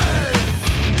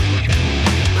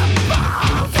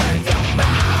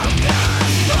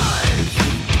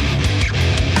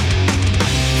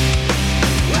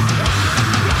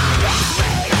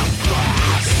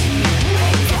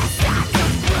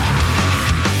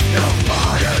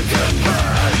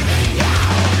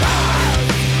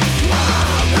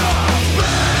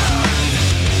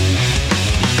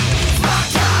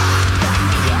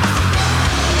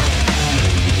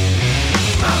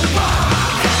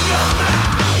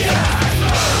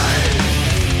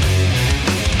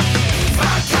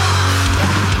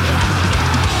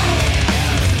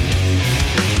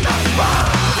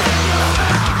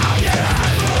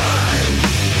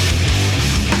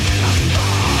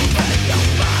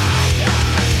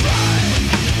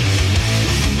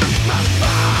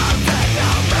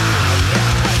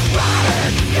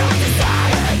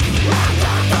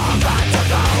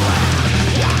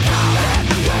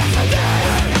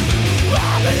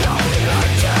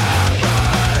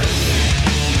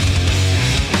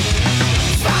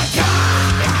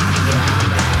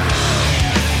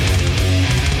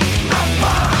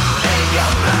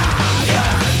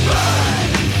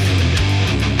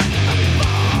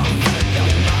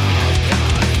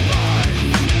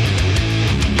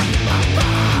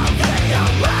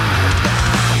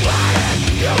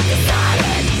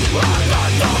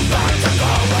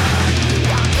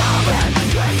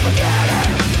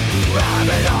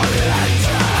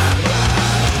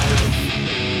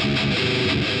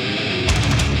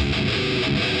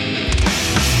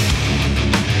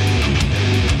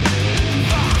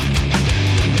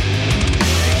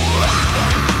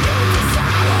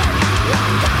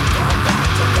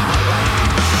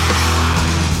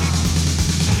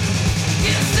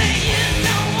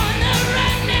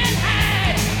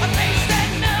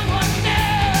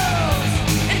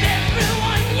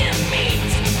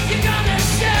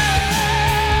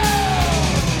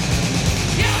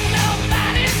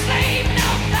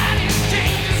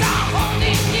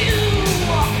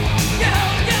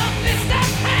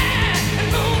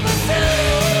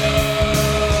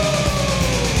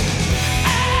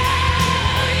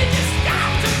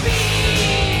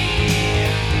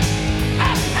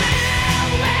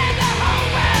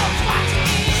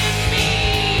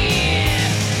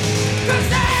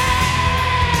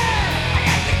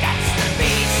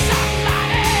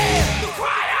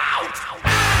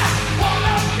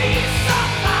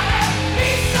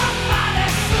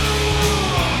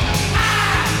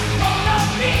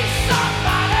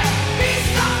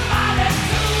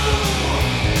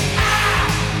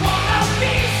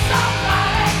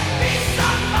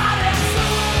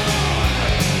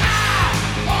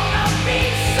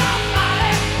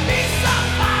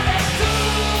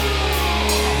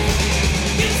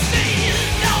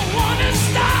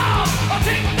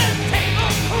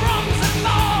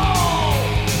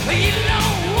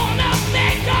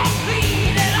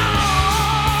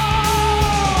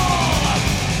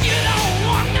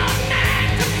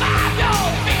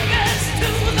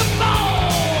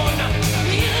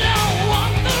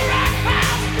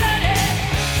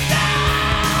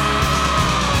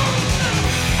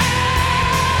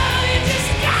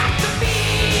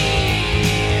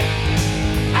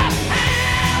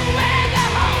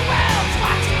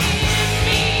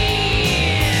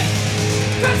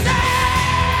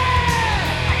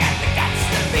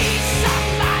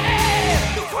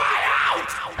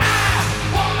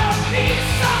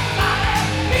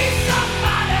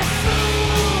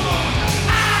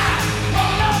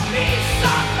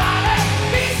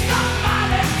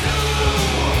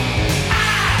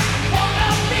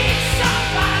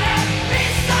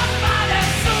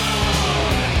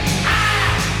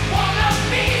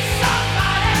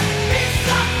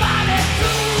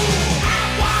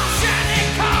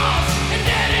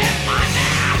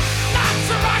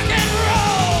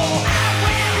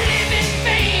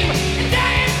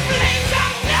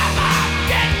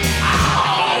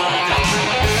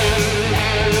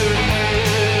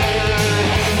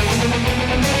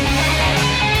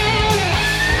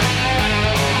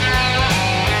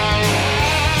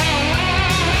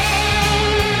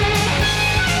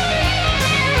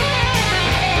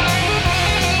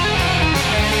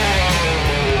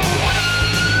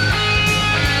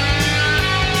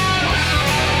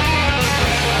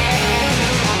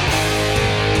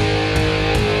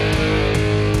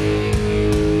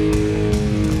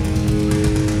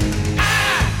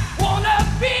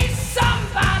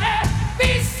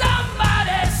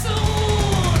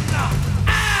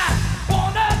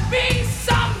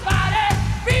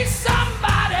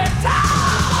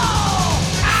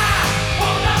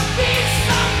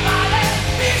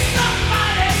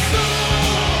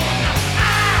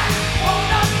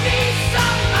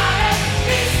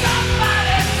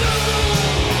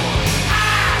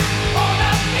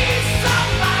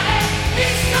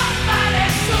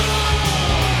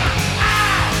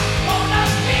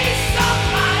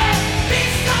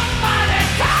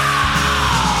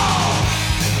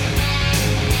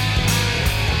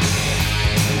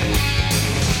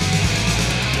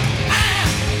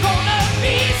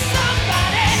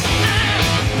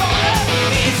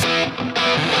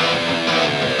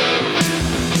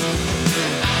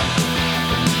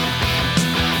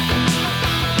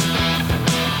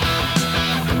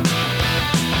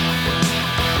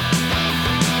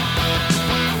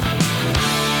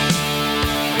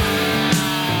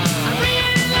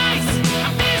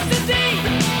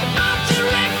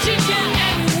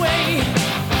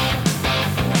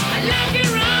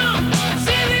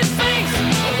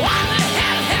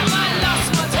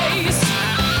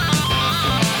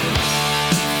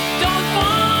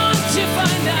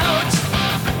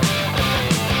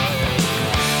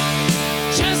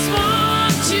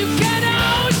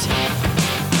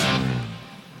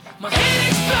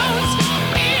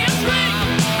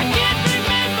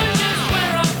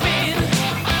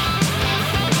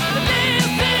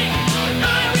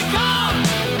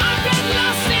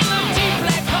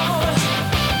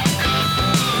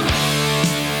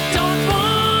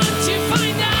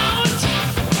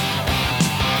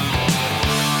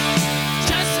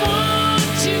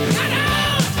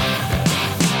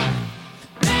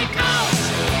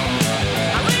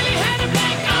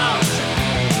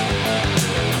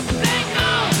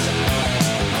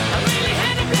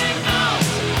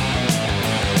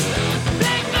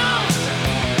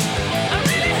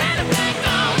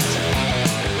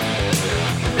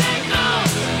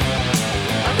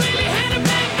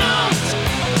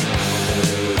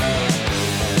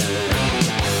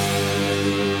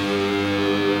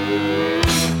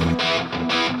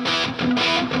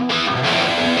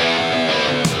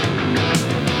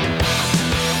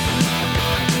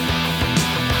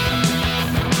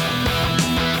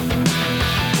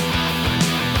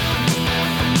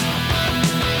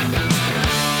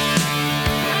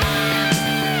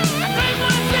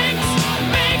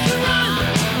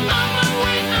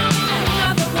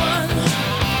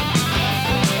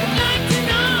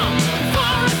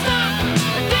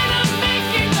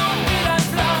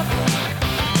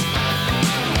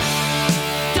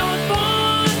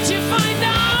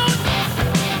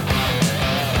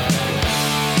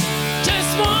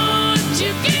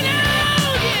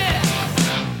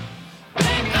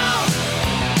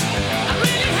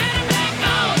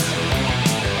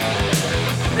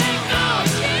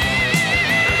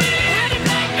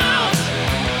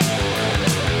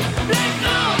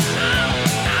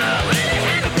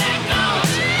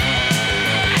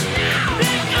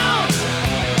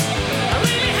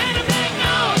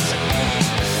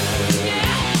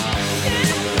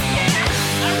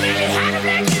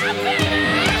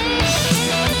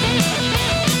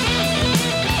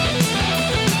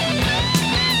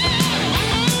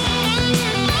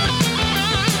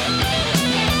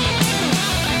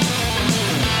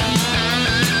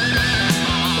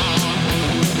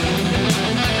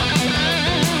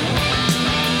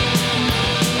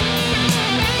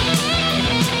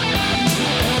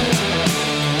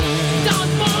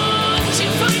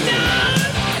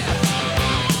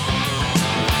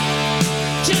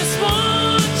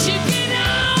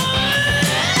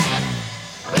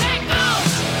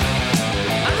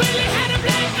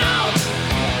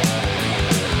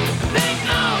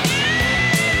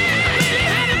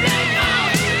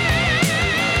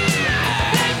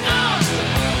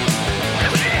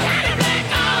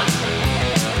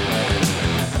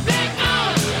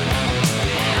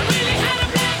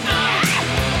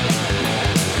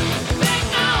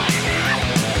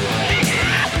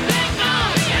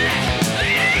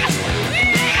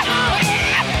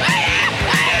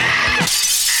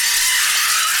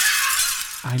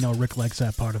 I know Rick likes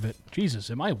that part of it.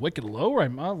 Jesus, am I wicked low?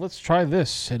 Let's try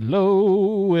this.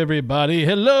 Hello, everybody.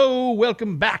 Hello,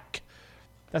 welcome back.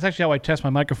 That's actually how I test my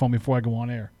microphone before I go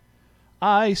on air.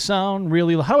 I sound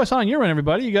really low. How do I sound on your end,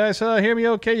 everybody? You guys hear me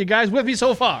okay? You guys with me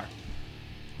so far?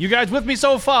 You guys with me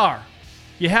so far?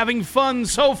 You having fun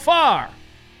so far?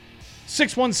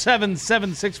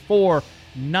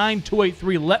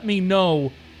 617-764-9283. Let me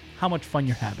know how much fun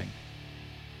you're having.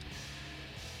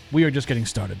 We are just getting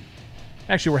started.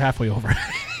 Actually, we're halfway over.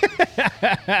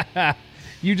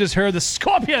 You just heard the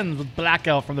Scorpions with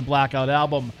Blackout from the Blackout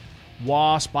album.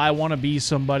 Wasp, I Want to Be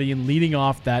Somebody, and leading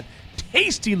off that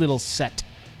tasty little set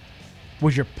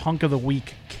was your punk of the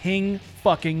week, King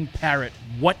fucking Parrot.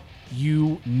 What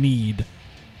you need.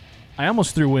 I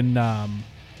almost threw in,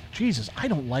 Jesus, I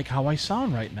don't like how I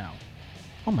sound right now.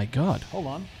 Oh my God, hold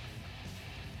on.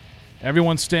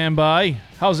 Everyone stand by.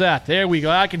 How's that? There we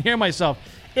go. I can hear myself.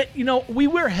 We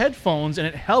wear headphones, and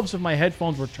it helps if my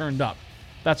headphones were turned up.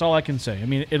 That's all I can say. I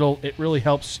mean, it really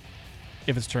helps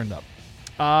if it's turned up.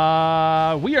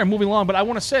 We are moving along, but I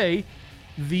want to say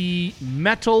the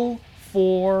Metal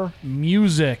for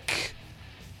Music.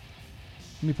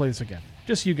 Let me play this again,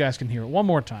 just so you guys can hear it one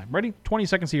more time. Ready? 20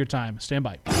 seconds of your time. Stand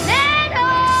by.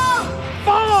 Metal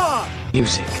for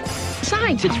Music.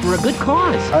 Besides, it's for a good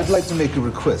cause. I'd like to make a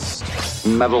request.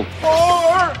 Metal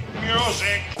for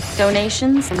music.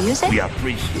 Donations for music? We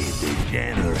appreciate the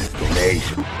generous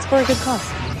donation. It's for a good cause.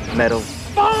 Metal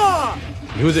For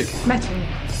Music. Metal.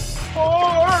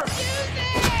 For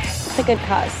It's a good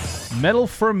cause. Metal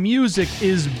for Music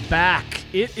is back.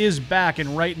 It is back,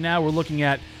 and right now we're looking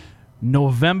at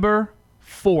November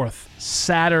 4th,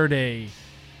 Saturday.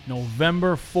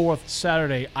 November 4th,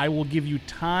 Saturday. I will give you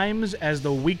times as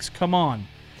the weeks come on.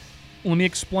 Let me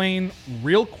explain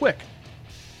real quick.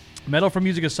 Metal for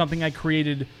Music is something I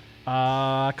created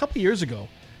a couple years ago,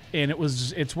 and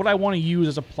it's what I want to use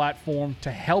as a platform to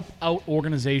help out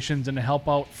organizations and to help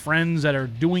out friends that are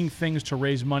doing things to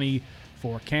raise money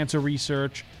for cancer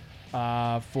research,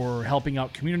 for helping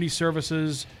out community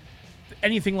services,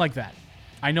 anything like that.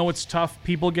 I know it's tough.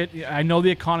 I know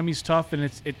the economy's tough,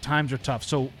 and times are tough.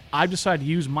 So I've decided to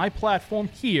use my platform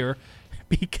here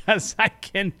because I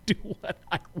can do what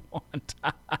I want.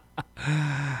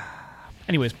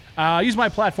 Anyways, use my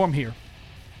platform here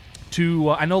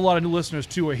to. I know a lot of new listeners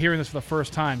too are hearing this for the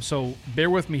first time, so bear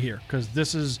with me here because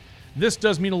this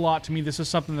does mean a lot to me. This is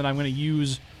something that I'm going to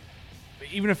use,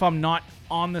 even if I'm not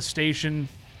on the station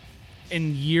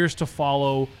in years to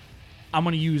follow. I'm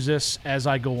going to use this as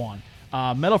I go on.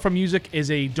 Metal for Music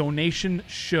is a donation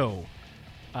show.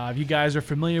 If you guys are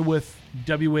familiar with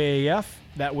WAAF,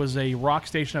 that was a rock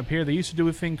station up here. They used to do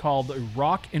a thing called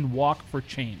Rock and Walk for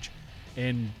Change,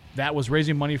 and that was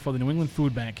raising money for the New England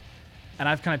Food Bank. And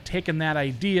I've kind of taken that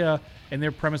idea and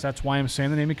their premise. That's why I'm saying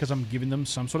the name, because I'm giving them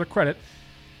some sort of credit.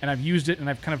 And I've used it and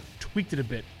I've kind of tweaked it a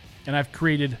bit. And I've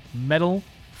created Metal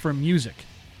for Music.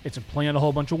 It's a play on a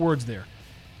whole bunch of words there.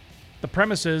 The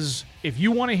premise is, if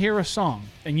you want to hear a song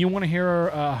and you want to hear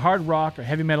a hard rock or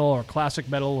heavy metal or classic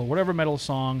metal or whatever metal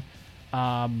song,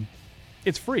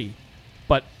 it's free,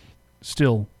 but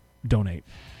still donate.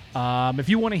 If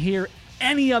you want to hear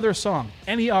any other song,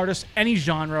 any artist, any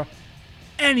genre,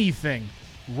 anything,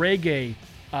 reggae,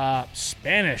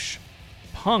 Spanish,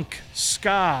 punk,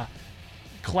 ska,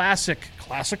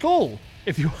 classical,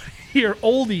 if you want to hear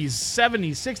oldies,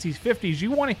 70s, 60s, 50s, you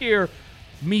want to hear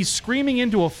me screaming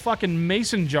into a fucking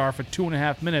mason jar for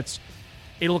 2.5 minutes,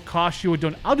 it'll cost you a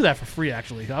donation. I'll do that for free,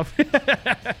 actually.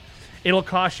 It'll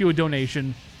cost you a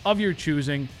donation of your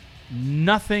choosing.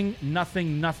 Nothing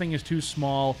is too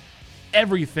small.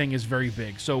 Everything is very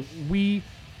big. So we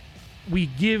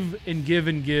give and give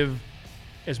and give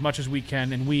as much as we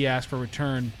can, and we ask for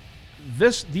return.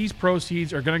 These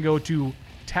proceeds are going to go to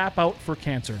Tap Out for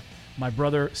Cancer. My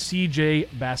brother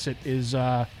CJ Bassett is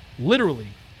literally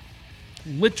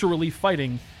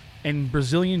fighting in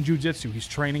Brazilian Jiu-Jitsu. He's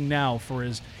training now for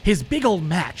his big old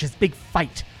match, his big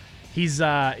fight. He's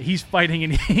fighting,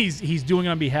 and he's doing it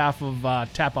on behalf of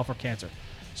Tap Out for Cancer.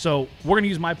 So we're going to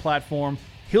use my platform.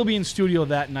 He'll be in studio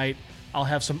that night. I'll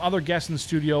have some other guests in the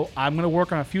studio. I'm going to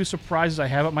work on a few surprises I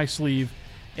have up my sleeve,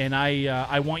 and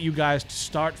I want you guys to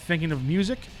start thinking of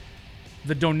music.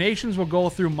 The donations will go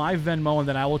through my Venmo, and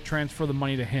then I will transfer the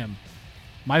money to him.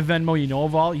 My Venmo,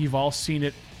 you've all seen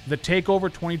it. The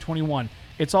TakeOver 2021.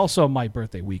 It's also my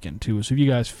birthday weekend, too, so if you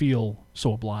guys feel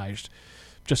so obliged,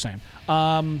 just saying.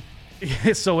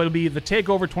 So it'll be the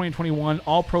TakeOver 2021.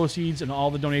 All proceeds and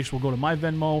all the donations will go to my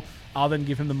Venmo. I'll then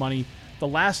give him the money. The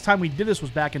last time we did this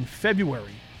was back in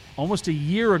February, almost a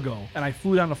year ago, and I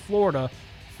flew down to Florida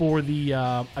for the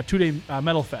a 2-day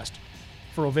Metal Fest.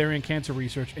 for ovarian cancer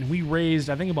research, and we raised,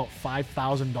 I think, about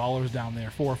 $5,000 down there,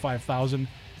 $4,000 or $5,000.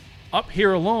 Up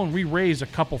here alone, we raised a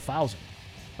couple thousand.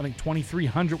 I think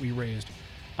 $2,300 we raised.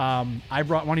 I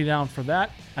brought money down for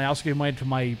that. I also gave money to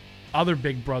my other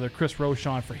big brother, Chris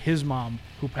Rochon, for his mom,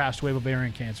 who passed away of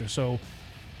ovarian cancer. So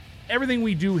everything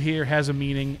we do here has a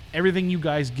meaning. Everything you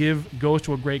guys give goes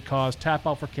to a great cause. Tap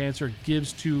Out for Cancer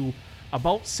gives to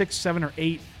about 6, 7, or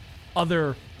 8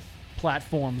 other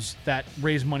platforms that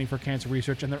raise money for cancer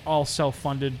research, and they're all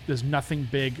self-funded. There's nothing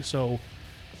big, so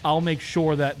I'll make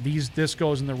sure that this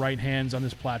goes in the right hands on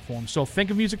this platform. So Think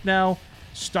of Music now.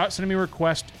 Start sending me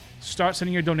requests. Start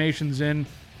sending your donations in.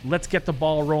 Let's get the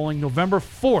ball rolling. November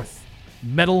 4th,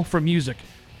 Metal for Music.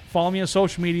 Follow me on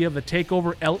social media, the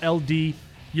TakeOver LLD.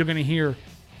 You're going to hear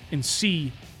and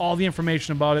see all the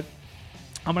information about it.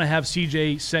 I'm going to have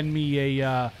CJ send me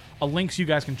a link so you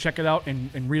guys can check it out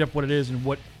and read up what it is and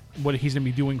what he's going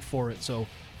to be doing for it. So,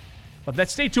 but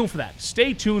stay tuned for that.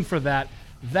 Stay tuned for that.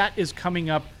 That is coming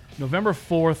up November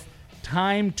 4th.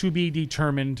 Time to be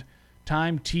determined.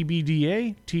 Time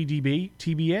TBDA, TDB,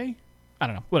 TBA. I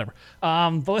don't know. Whatever.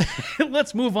 But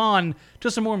let's move on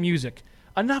to some more music.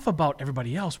 Enough about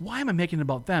everybody else. Why am I making it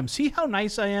about them? See how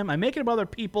nice I am? I make it about other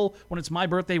people when it's my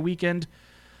birthday weekend.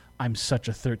 I'm such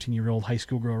a 13-year-old high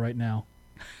school girl right now.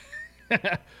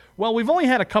 Well, we've only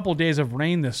had a couple days of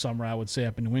rain this summer, I would say,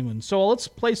 up in New England. So let's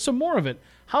play some more of it.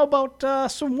 How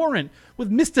about some Warrant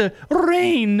with Mr.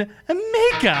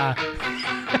 Rainmaker?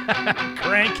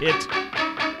 Crank it.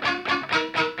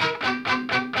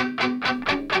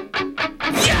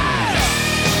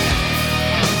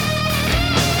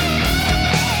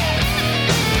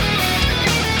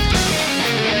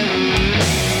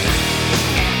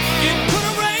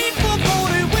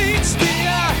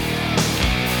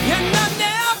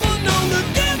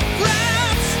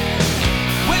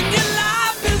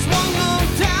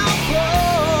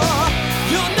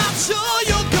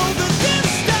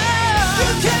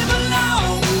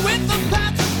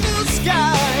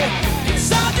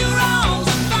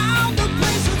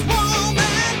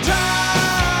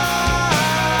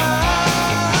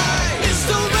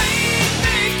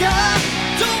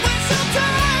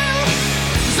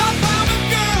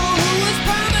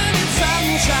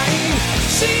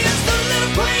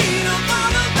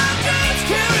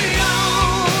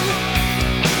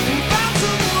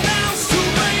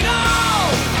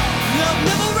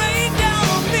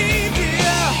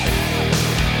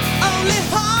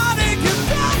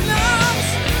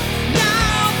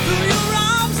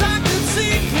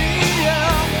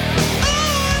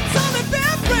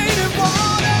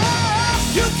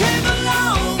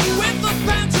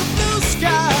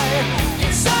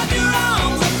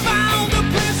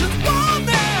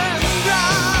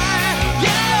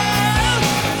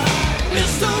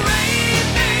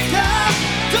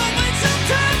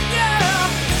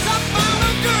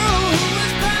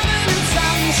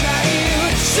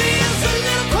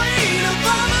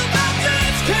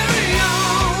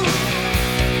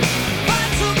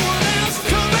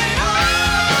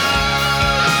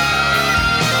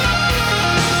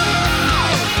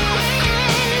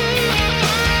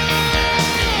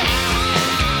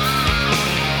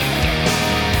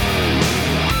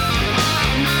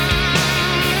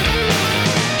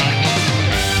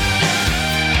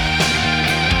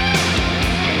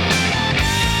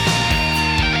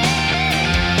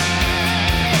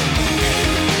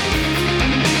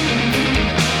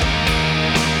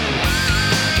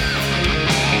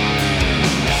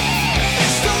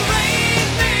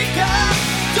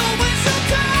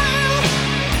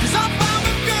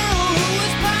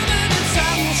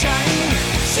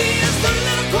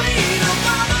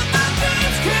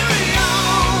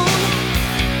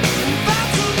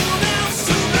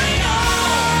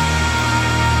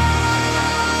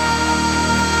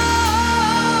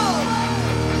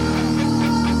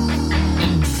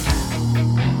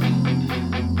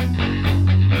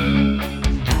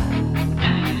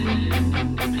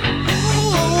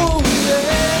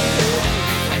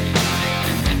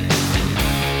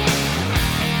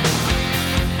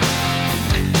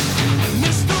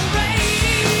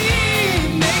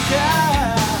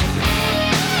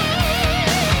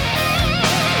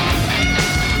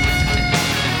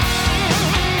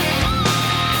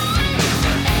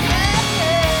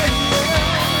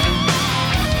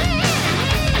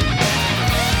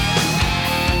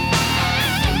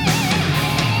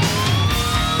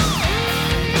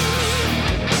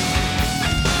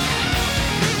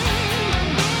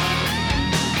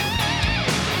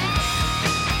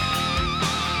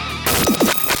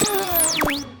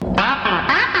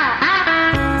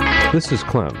 This is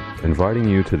Clem, inviting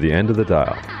you to the end of the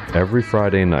dial every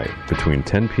Friday night between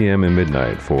 10 p.m. and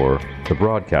midnight for The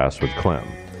Broadcast with Clem,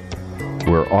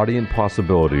 where audience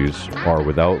possibilities are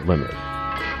without limit.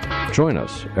 Join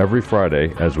us every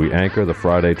Friday as we anchor the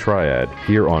Friday Triad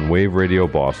here on Wave Radio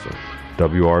Boston,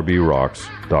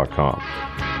 WRBRocks.com.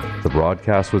 The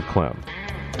Broadcast with Clem,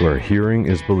 where hearing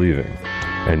is believing,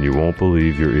 and you won't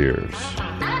believe your ears.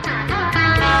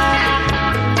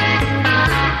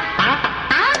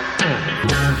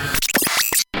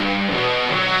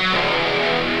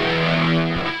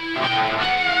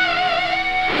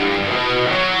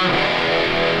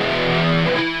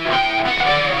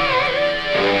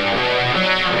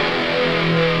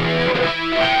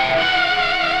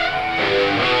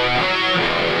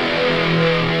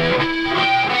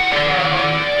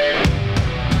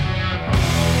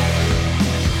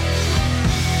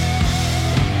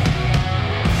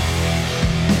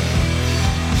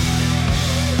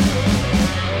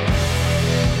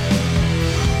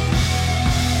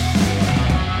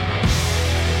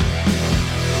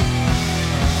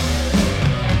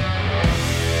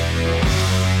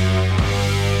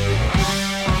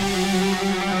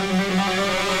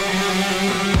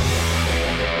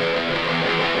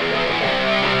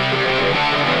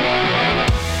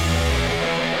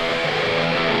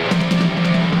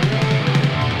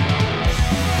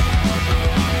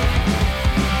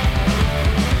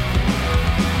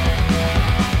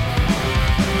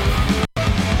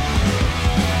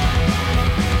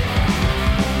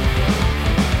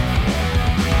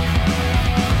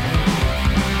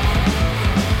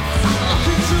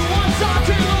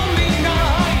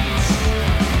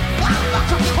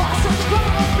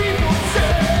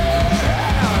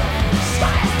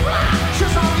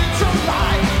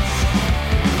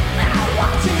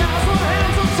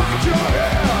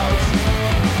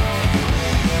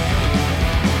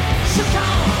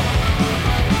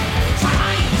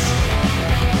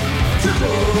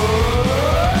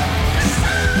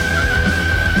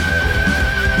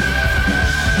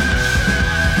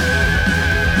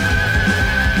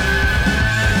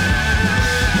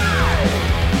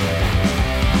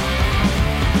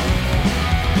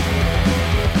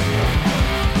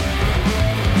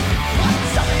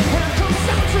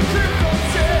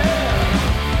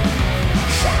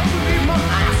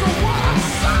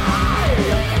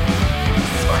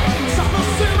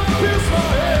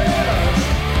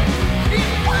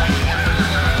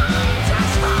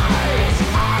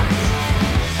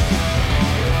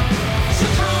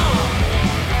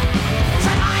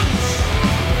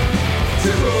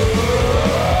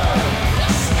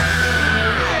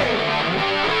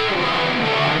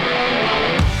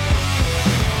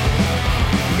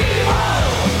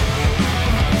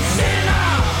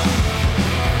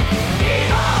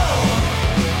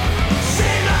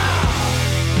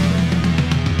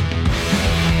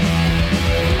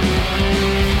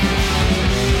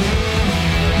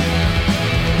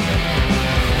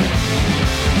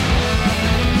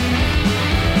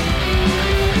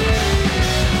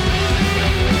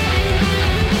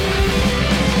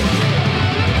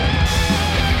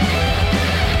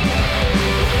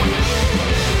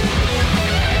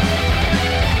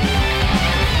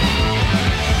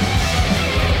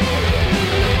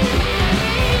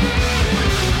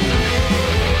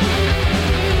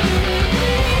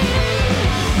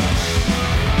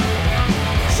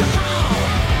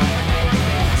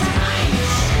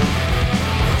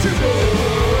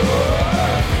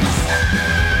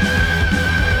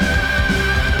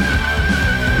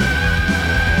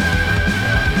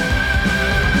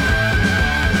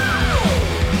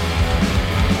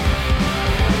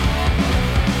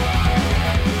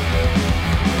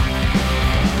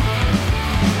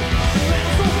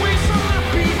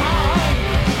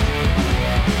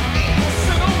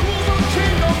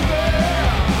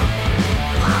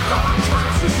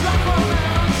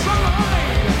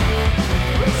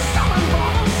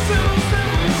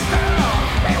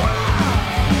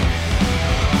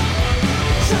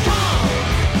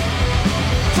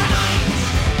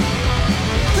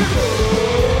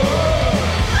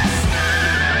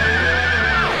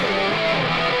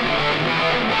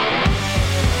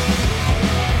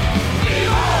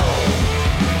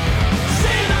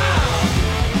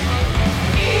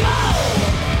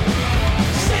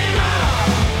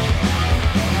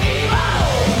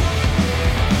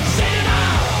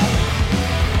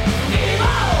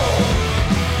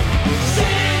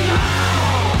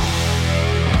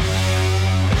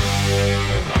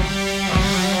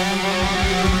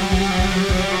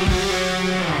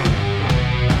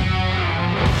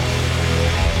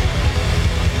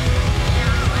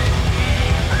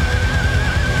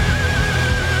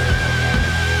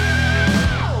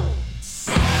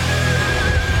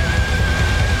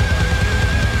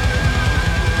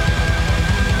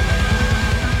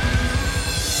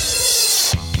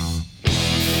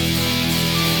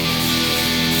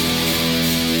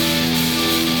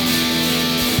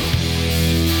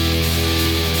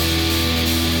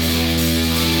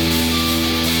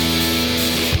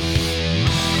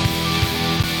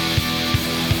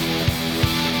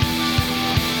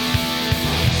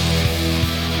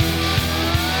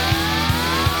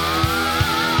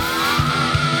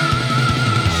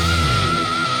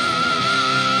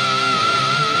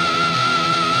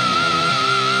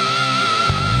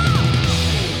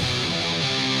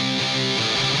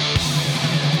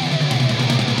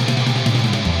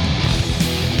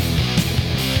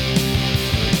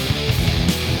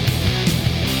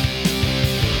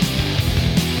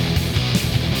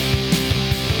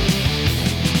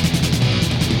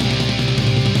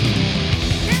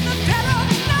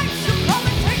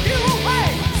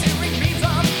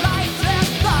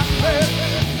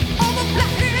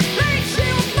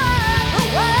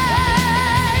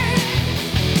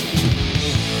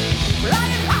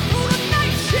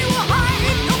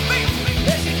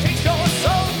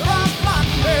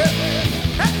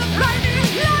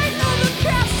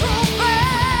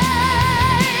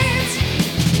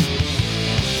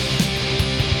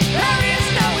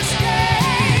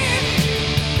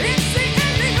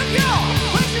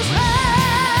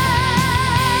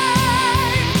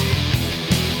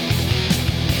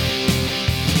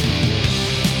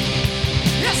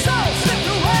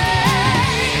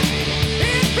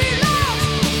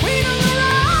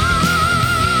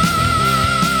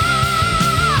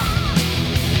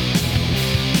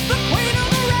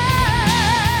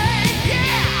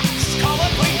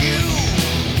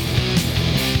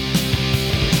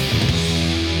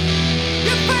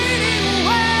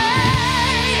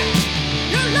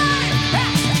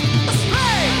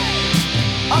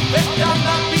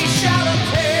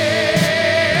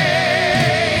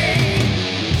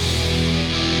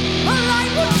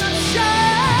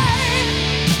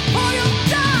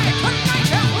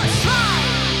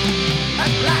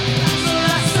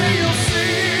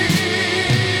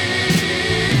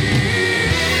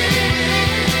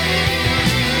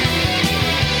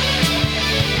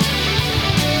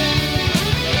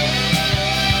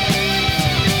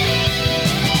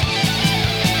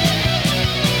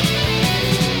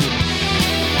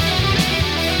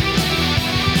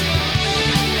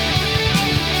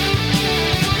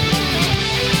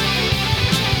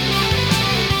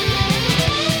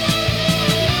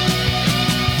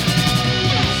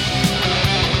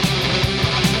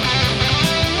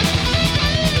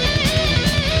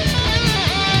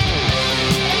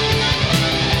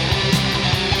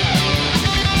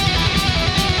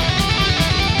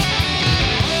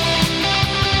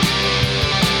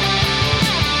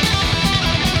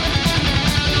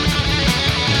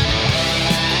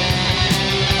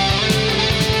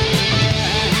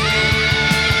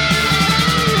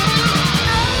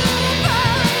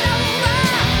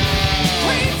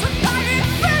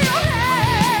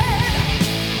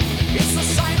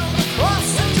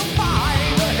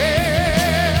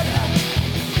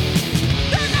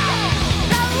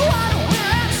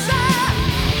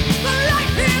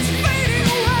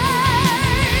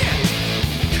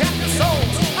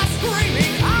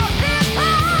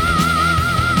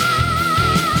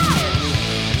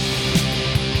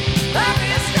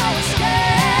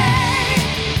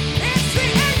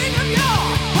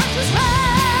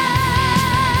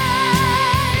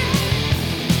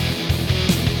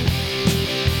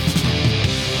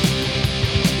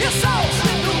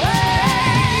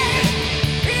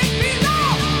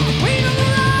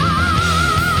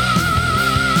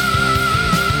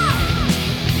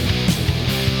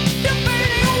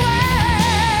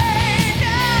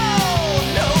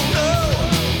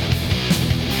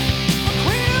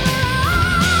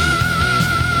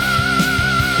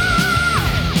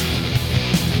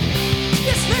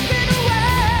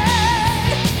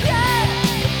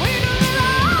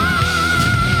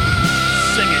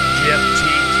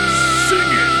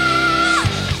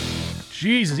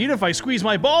 Jesus, even if I squeezed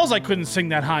my balls, I couldn't sing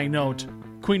that high note.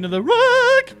 Queen of the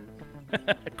Reich.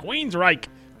 Queen's Reich.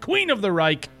 Queen of the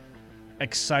Reich.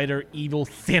 Exciter, Evil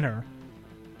Thinner.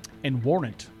 And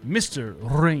Warrant, Mr.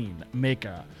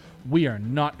 Rainmaker. We are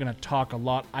not going to talk a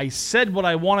lot. I said what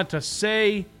I wanted to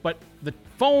say, but the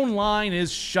phone line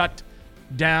is shut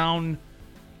down.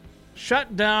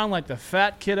 Shut down like the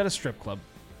fat kid at a strip club.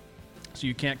 So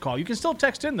you can't call. You can still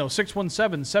text in, though.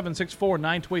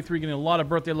 617-764-9283. Getting a lot of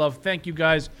birthday love. Thank you,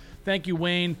 guys. Thank you,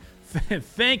 Wayne.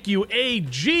 Thank you,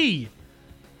 AG.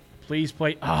 Please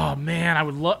play. Oh, man, I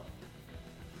would love...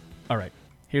 All right,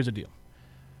 here's the deal.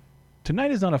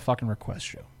 Tonight is not a fucking request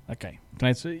show. Okay.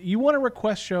 Tonight's, you want a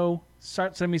request show,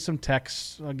 start sending me some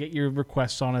texts. I'll get your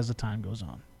requests on as the time goes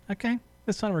on. Okay?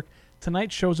 This not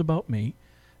tonight's show's about me.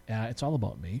 It's all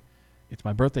about me. It's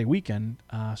my birthday weekend,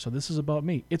 so this is about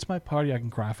me. It's my party. I can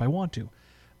cry if I want to.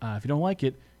 If you don't like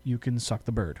it, you can suck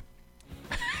the bird.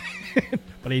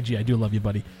 But AG, I do love you,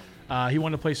 buddy. He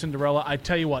wanted to play Cinderella. I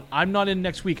tell you what, I'm not in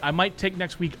next week. I might take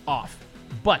next week off.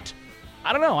 But,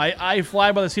 I don't know. I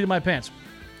fly by the seat of my pants.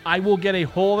 I will get a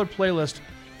whole other playlist.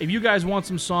 If you guys want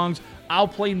some songs, I'll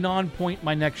play Non-Point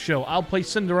my next show. I'll play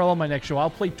Cinderella my next show. I'll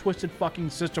play Twisted Fucking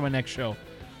Sister my next show.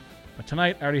 But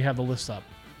tonight, I already have the list up.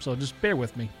 So just bear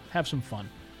with me. Have some fun.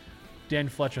 Dan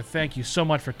Fletcher, thank you so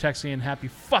much for texting in. Happy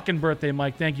fucking birthday,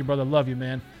 Mike. Thank you, brother. Love you,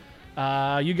 man.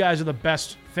 You guys are the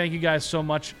best. Thank you guys so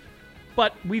much.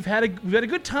 But we've had a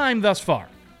good time thus far.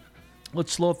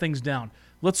 Let's slow things down.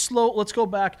 Let's go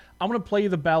back. I'm going to play you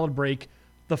the ballad break.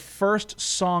 The first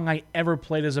song I ever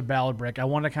played as a ballad break. I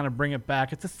want to kind of bring it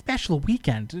back. It's a special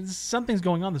weekend. Something's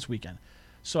going on this weekend.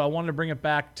 So I wanted to bring it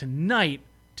back tonight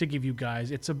to give you guys.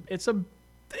 It's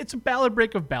a ballad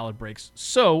break of ballad breaks.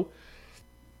 So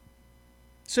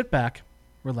sit back,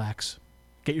 relax,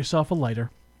 get yourself a lighter,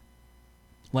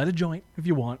 light a joint if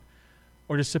you want,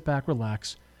 or just sit back,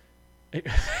 relax.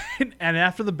 And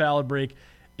after the ballad break,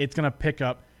 it's going to pick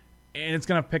up, and it's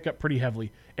going to pick up pretty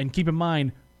heavily. And keep in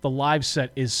mind, the live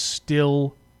set is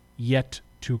still yet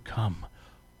to come.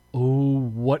 Oh,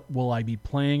 what will I be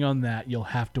playing on that? You'll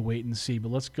have to wait and see.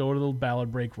 But let's go to the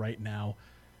ballad break right now.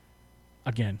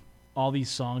 Again, all these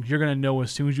songs, you're going to know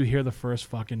as soon as you hear the first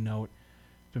fucking note.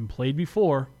 It's been played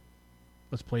before.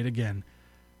 Let's play it again.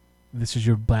 This is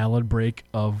your ballad break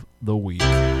of the week.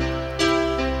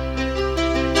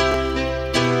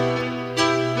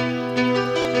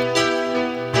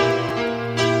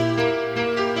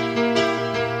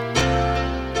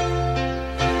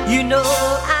 You know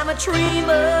I'm a dreamer,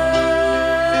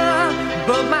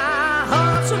 but my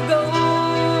heart's of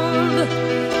gold.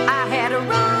 I had to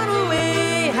run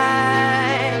away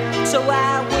high, so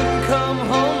I wouldn't come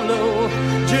home low.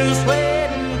 Just when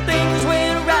things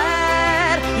went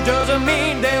right, it doesn't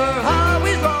mean they were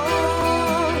always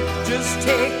wrong. Just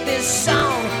take this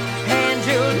song, and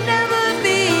you'll never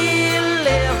be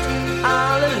left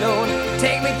all alone.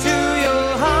 Take me to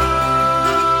your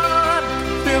heart,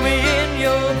 fill me in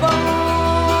your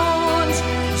bones.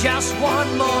 Just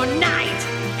one more night,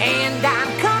 and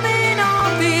I'm coming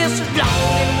on this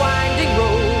long and winding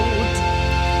road.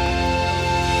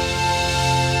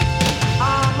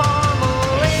 I'm on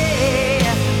my way,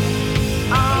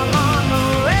 I'm on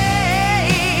my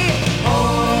way,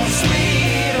 home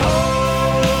sweet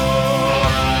home.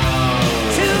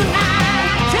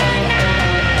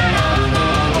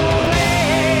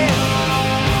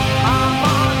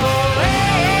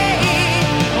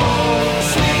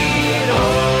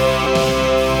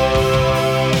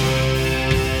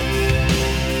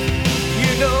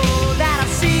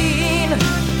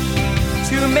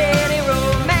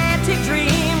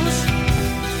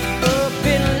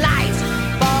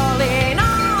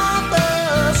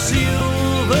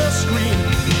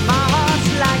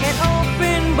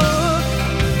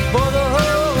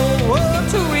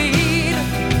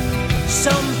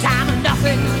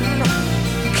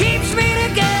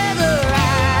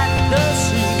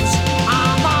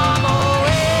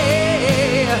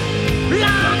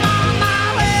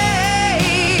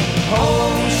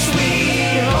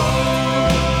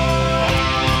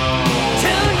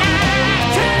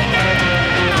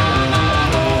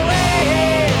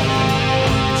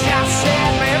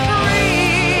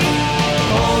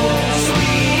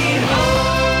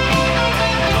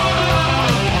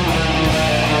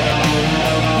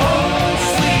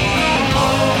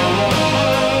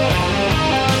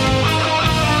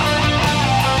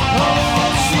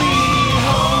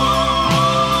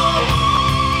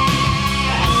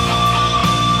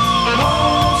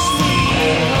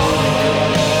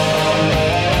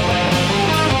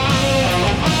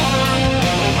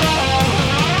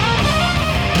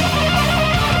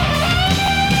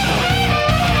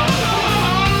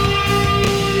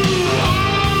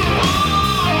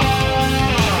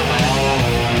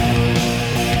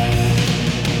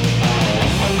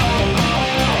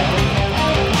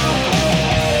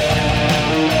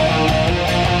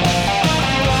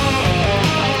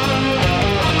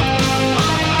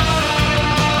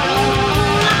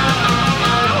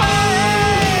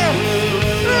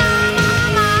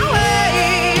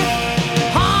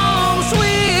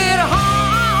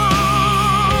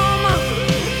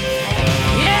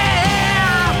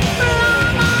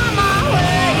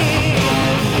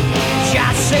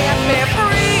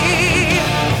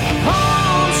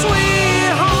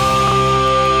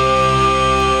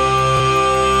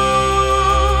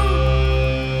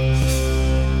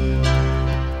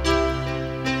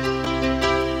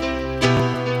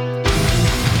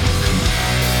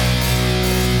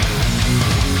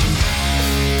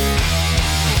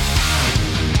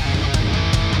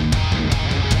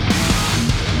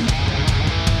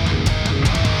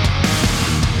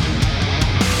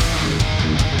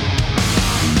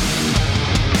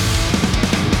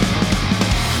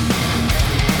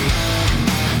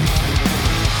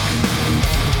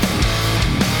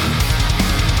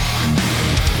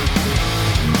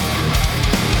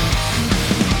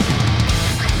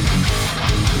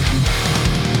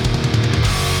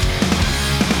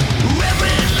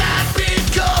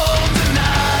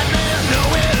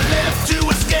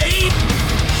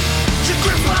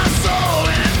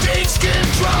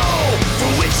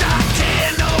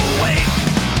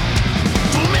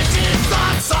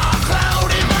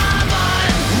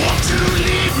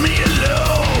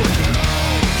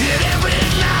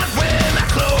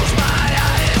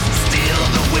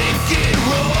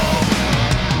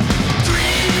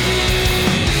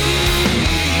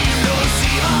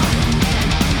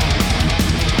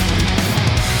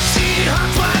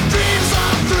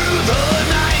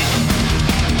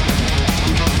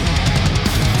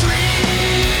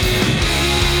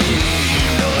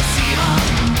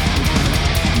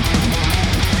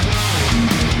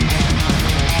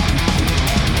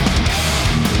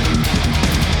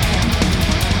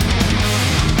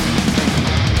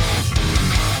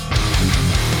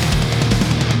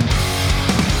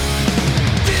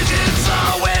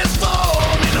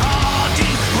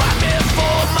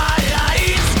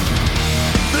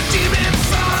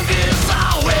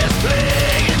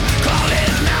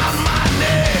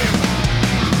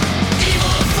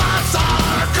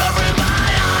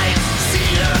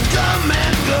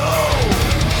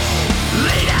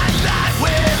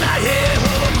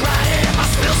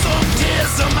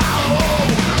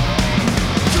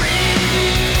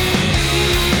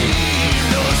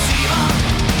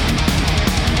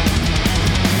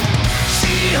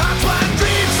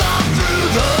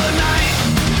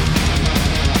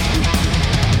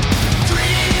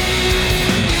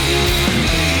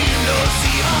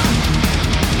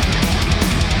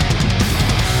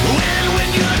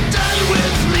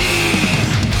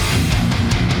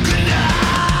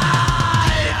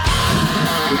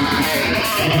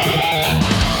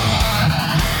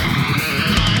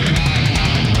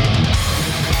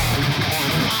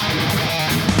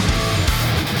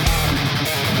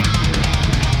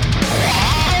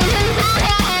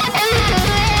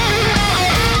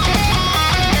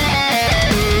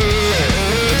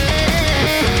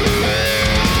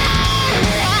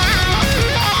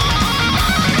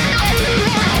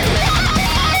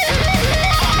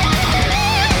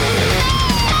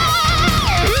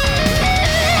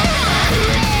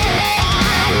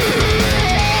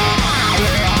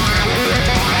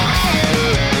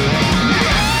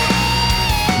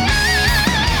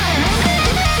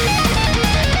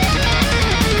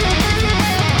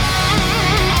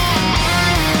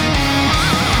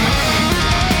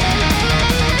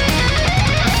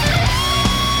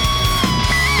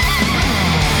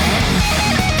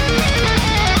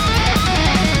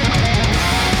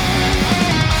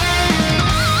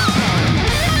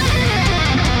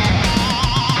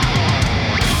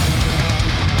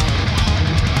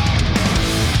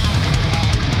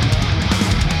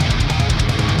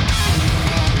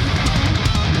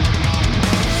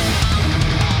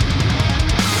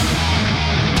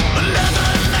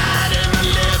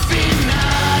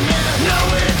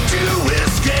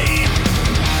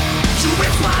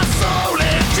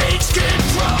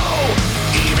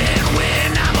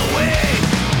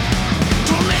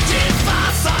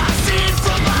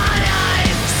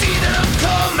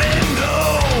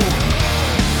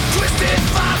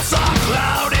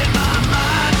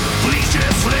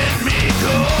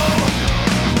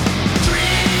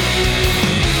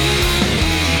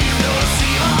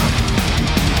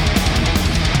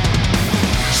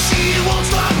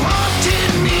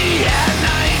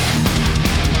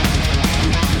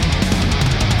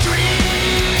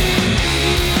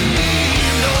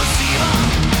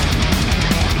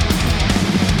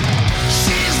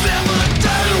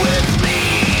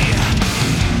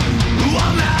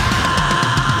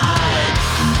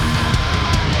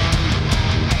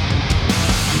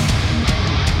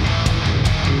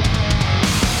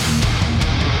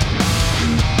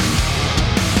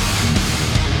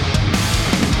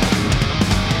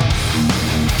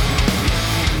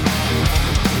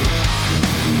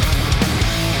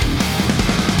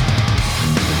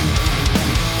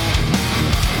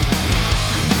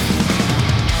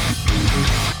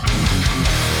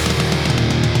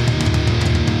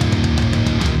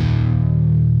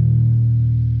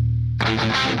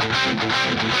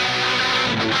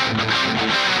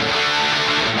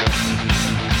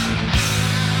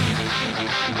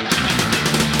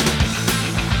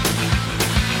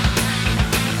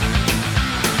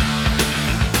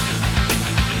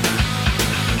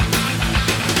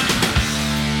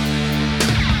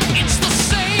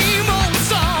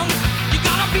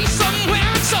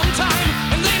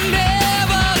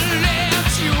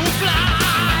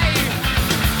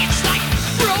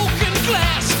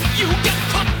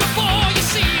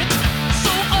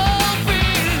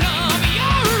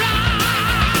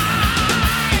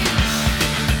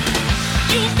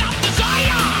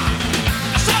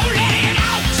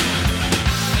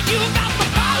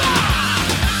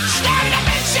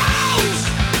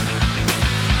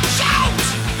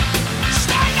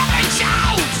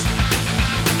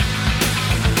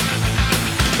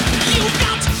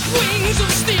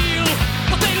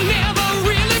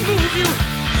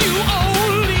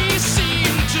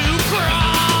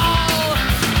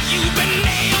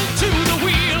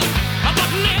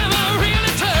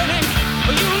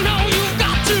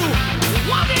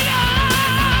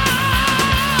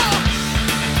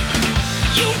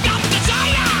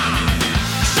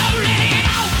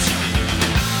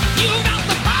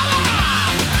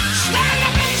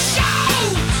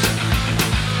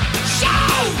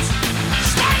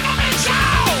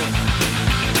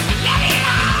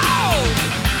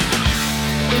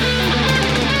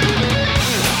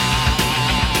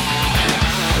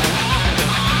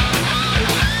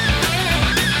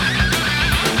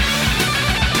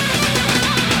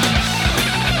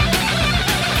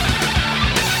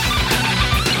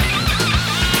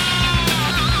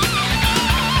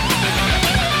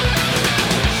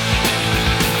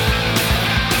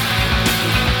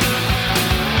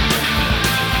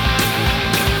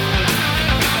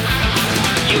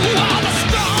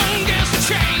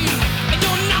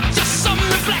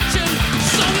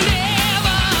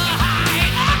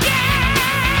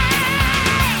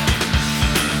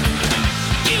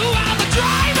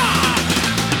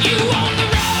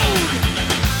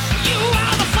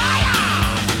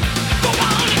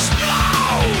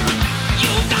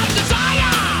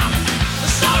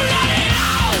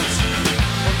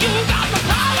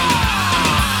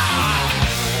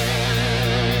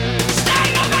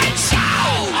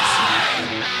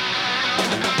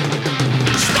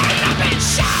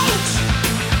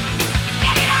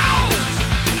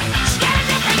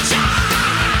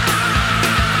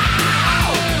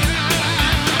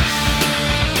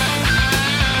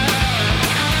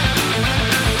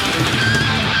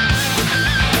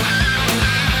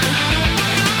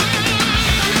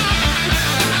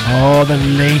 Oh, the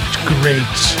late, great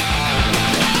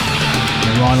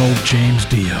Ronald James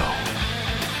Dio.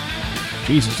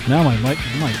 Jesus, now my mic,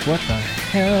 what the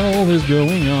hell is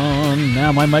going on?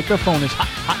 Now my microphone is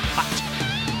hot.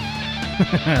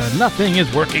 Nothing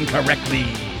is working correctly.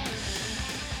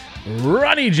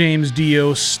 Ronnie James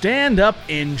Dio, stand up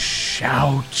and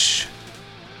shout.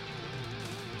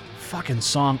 Fucking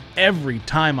song. Every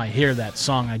time I hear that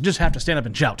song, I just have to stand up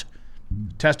and shout.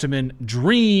 Testament,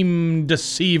 Dream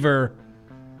Deceiver.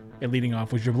 And leading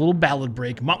off with your little ballad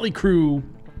break, Motley Crue,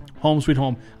 Home Sweet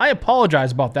Home. I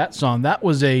apologize about that song. That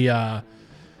was a,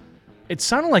 it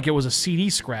sounded like it was a CD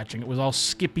scratching. It was all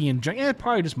skippy and junk. Yeah,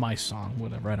 probably just my song.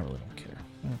 Whatever, I don't care.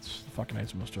 That's fucking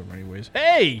nice most of them anyways.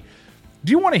 Hey!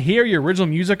 Do you want to hear your original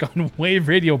music on Wave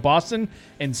Radio Boston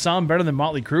and sound better than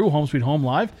Motley Crue, Home Sweet Home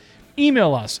Live?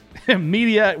 Email us,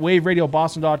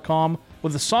 media@waveradioboston.com,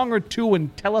 with a song or two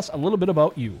and tell us a little bit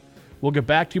about you. We'll get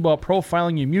back to you about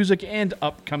profiling your music and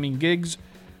upcoming gigs.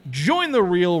 Join the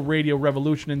real radio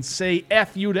revolution and say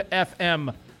F you to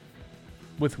FM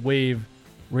with Wave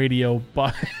Radio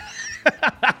Boston.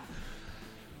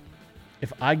 Oh,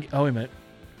 wait a minute.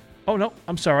 Oh, no,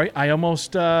 I'm sorry. I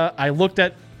almost, I looked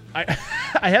at, I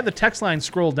had the text line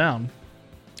scroll down,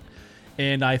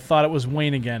 and I thought it was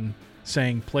Wayne again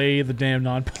saying, play the damn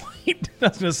non-point. I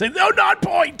was going to say, no,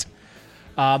 non-point!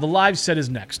 The live set is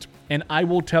next, and I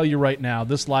will tell you right now,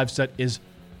 this live set is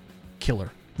killer.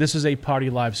 This is a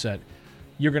party live set.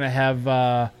 You're going to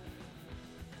have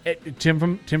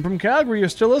Tim from Calgary. You're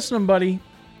still listening, buddy.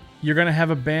 You're going to have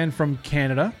a band from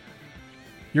Canada.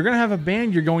 You're going to have a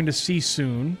band you're going to see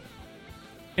soon,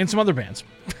 and some other bands.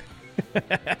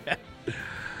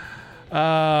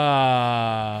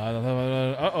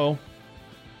 Uh-oh.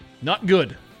 Not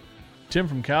good. Tim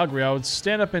from Calgary. I would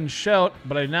stand up and shout,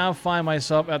 but I now find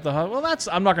myself at the... Well,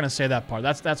 I'm not going to say that part.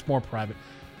 That's more private.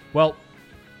 Well,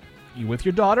 you with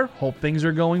your daughter. Hope things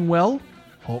are going well.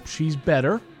 Hope she's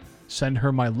better. Send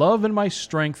her my love and my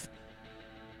strength.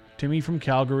 Timmy from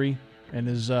Calgary and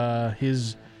his... I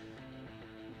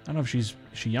don't know if is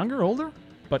she younger, older?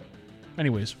 But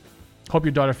anyways, hope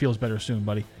your daughter feels better soon,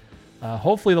 buddy.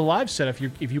 Hopefully the live set, if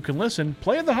you can listen,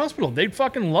 play at the hospital. They'd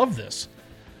fucking love this.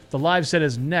 The live set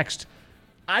is next.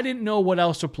 I didn't know what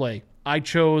else to play. I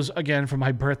chose, again, for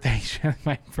my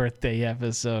birthday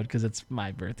episode, because it's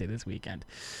my birthday this weekend.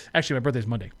 Actually, my birthday's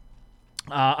Monday.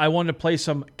 I wanted to play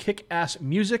some kick-ass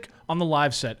music on the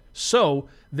live set. So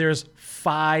there's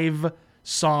 5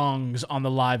 songs on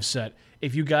the live set.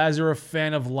 If you guys are a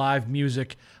fan of live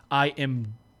music, I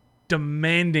am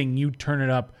demanding you turn it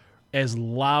up as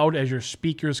loud as your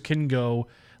speakers can go.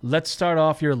 Let's start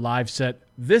off your live set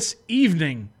this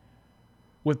evening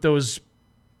with those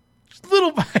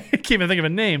little... I can't even think of a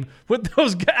name. With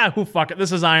those guys... Oh, fuck it.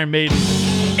 This is Iron Maiden.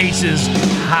 Aces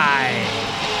High.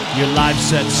 Your live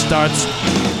set starts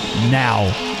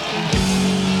now.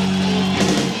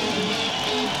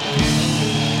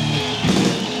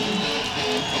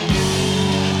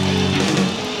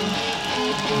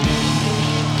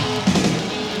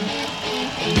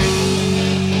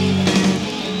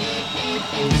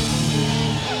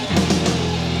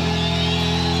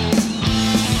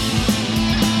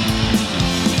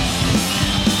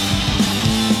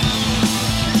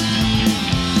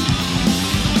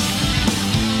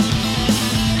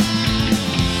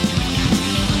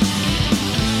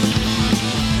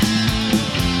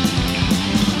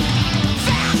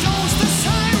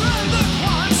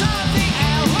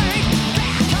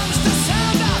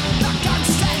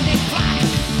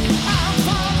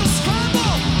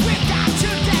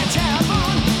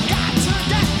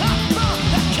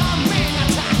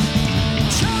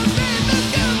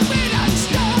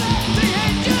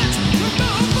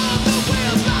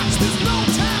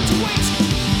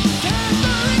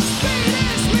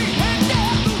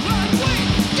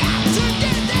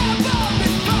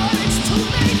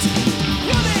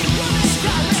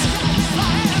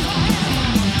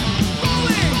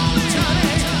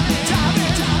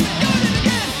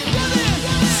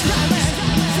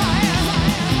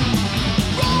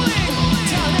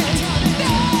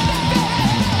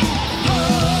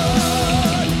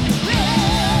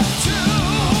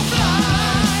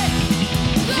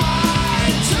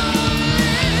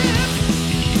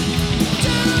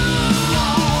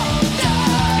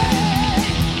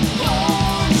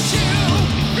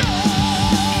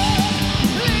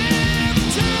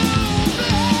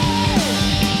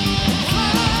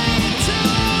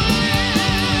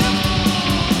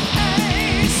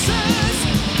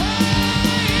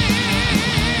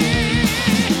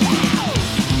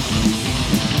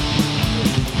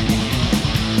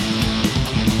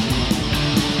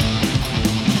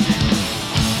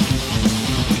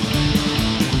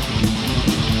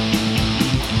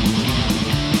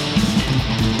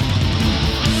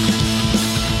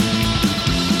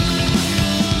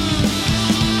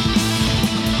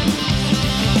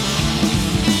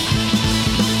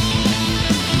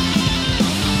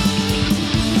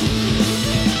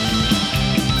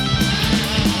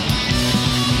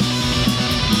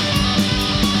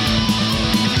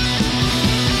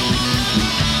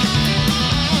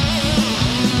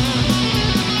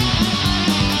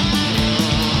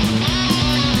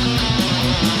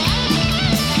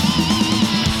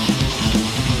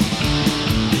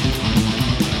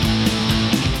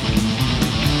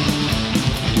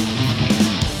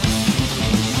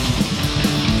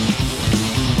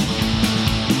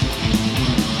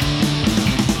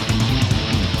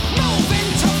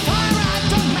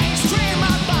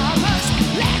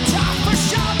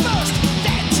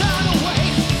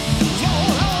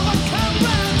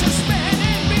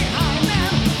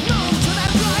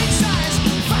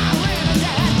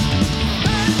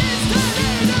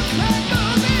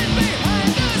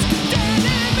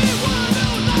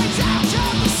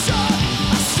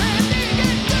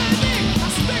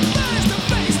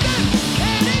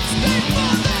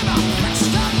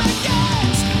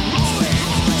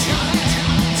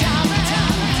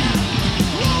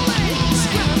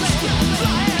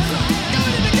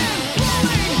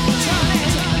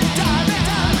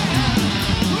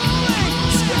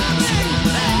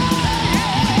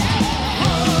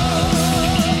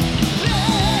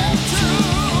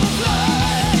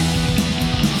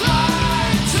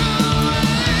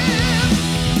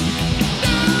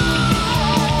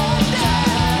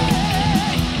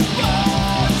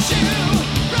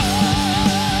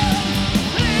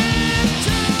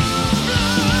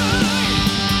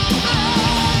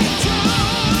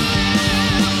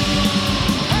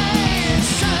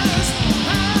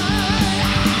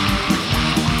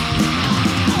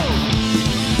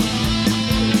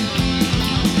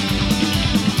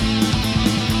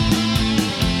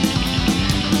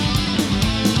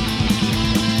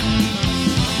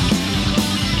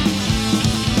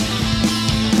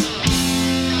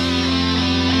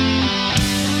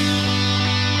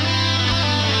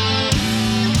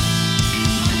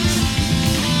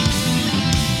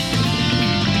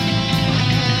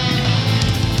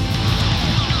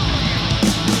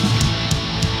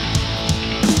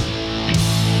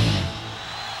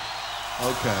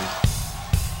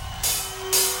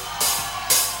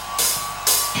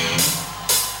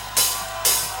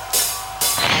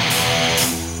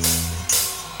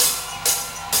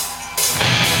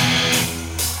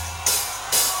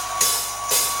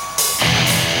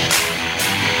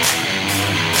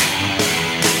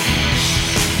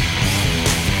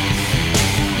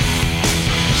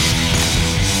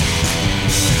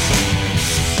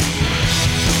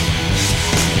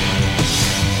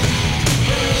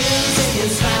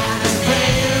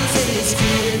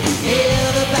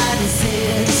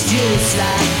 just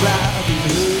like Robin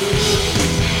Hood.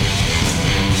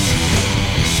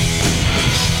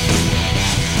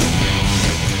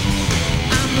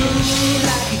 I move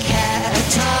like a cat,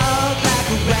 talk like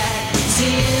a rat,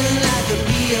 sing like a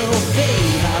real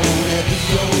babe. I wanna be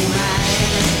your man.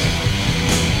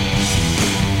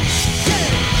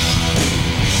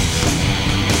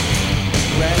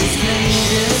 Well, it's plain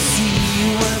to see you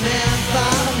were meant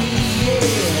for me.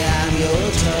 Yeah, I'm your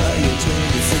toy, your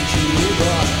 20th century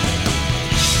boy.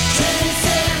 20th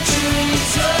century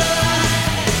toy.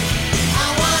 I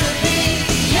wanna be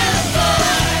your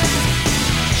boy.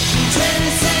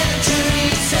 20th century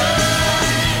toy.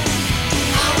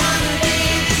 I wanna be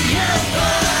your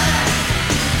boy.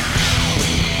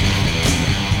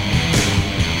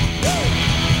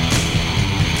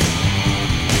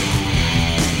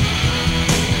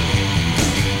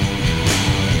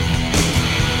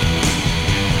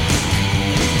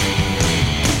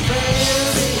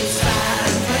 Friends is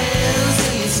fine, friends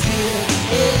is good.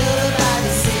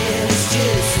 Everybody says it's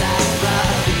just like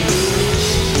Robin Hood.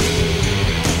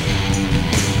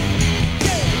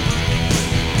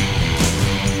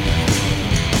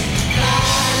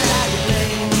 Fly like a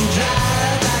plane,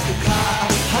 drive like a car,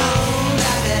 hold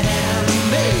like a hand,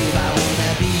 babe. I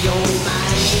wanna be your man.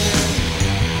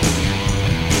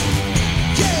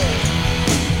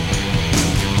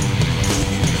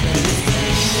 And it's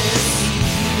plain to see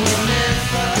you were meant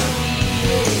for me.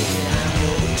 Yeah, I'm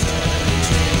your toy,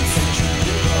 20th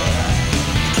century boy.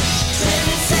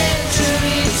 20th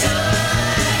century toy.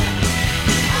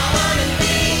 I wanna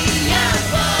be your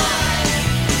boy.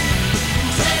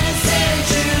 20th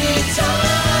century toy.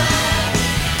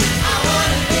 I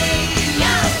wanna be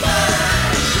your boy.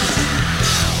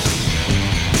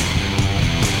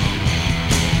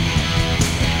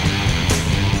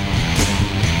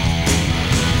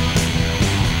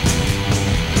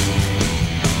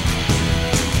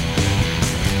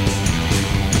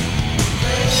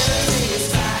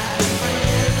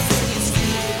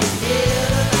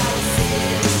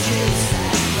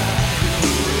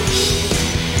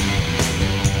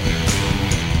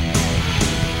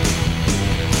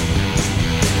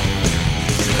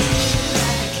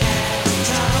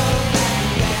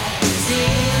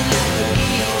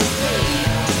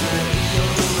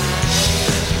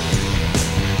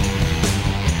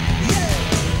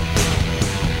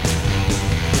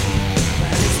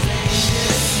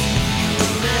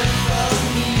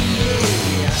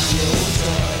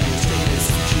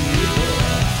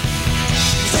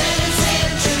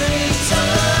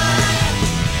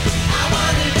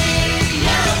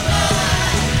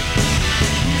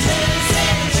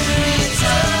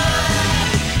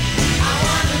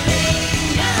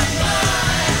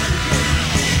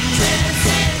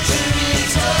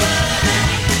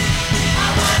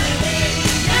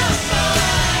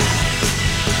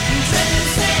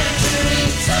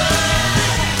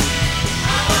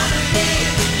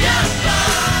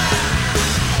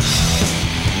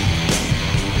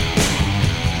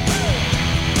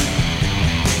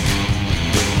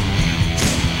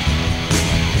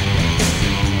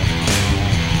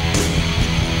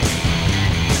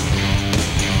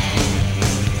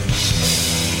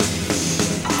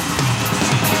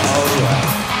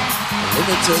 Let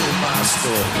me tell you my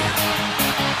story.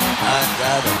 I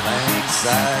got a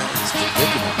man-sized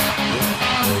predicament.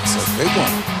 Yeah, it's a big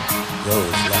one.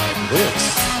 Goes like this.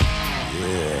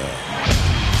 Yeah.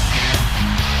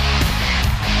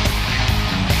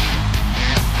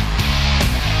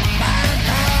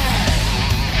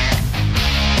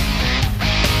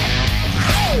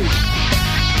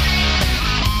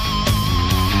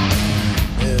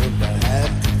 Never had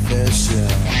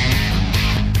confession.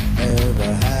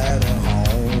 Never had a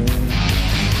home.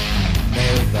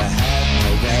 Never had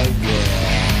no way,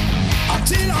 yeah.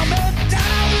 Until I met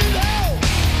down below.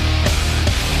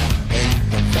 In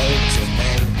the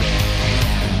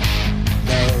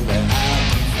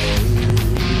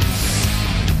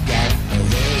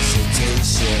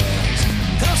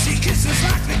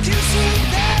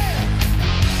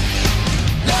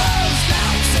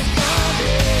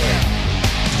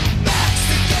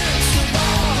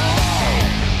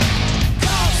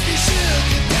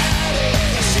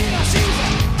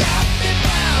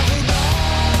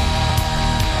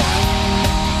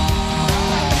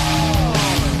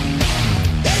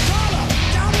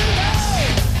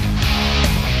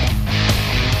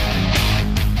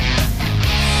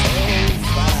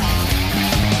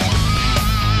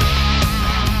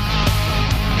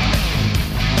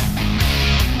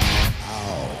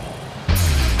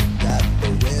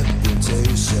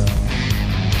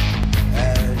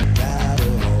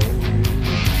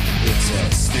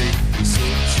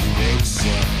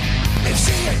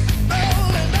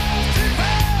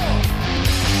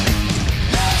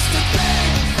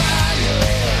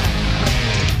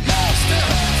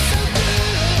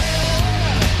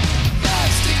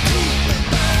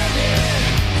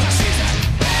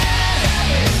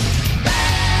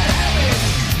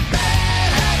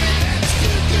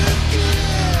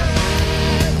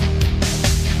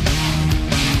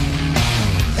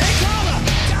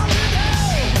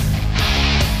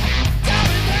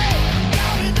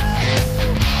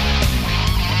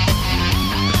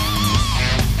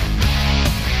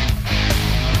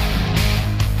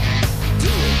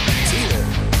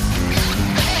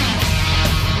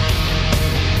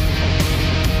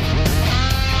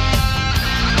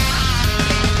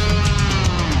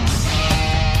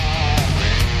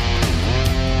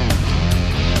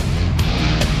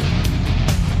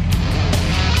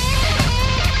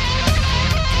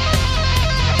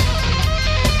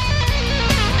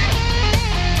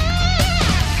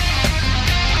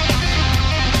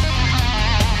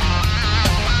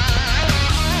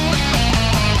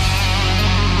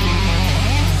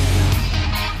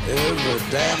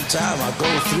time I go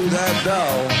through that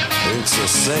door, it's the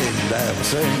same damn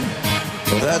thing.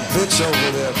 But that bitch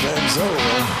over there bends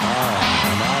over,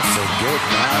 and I forget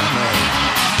my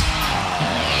name.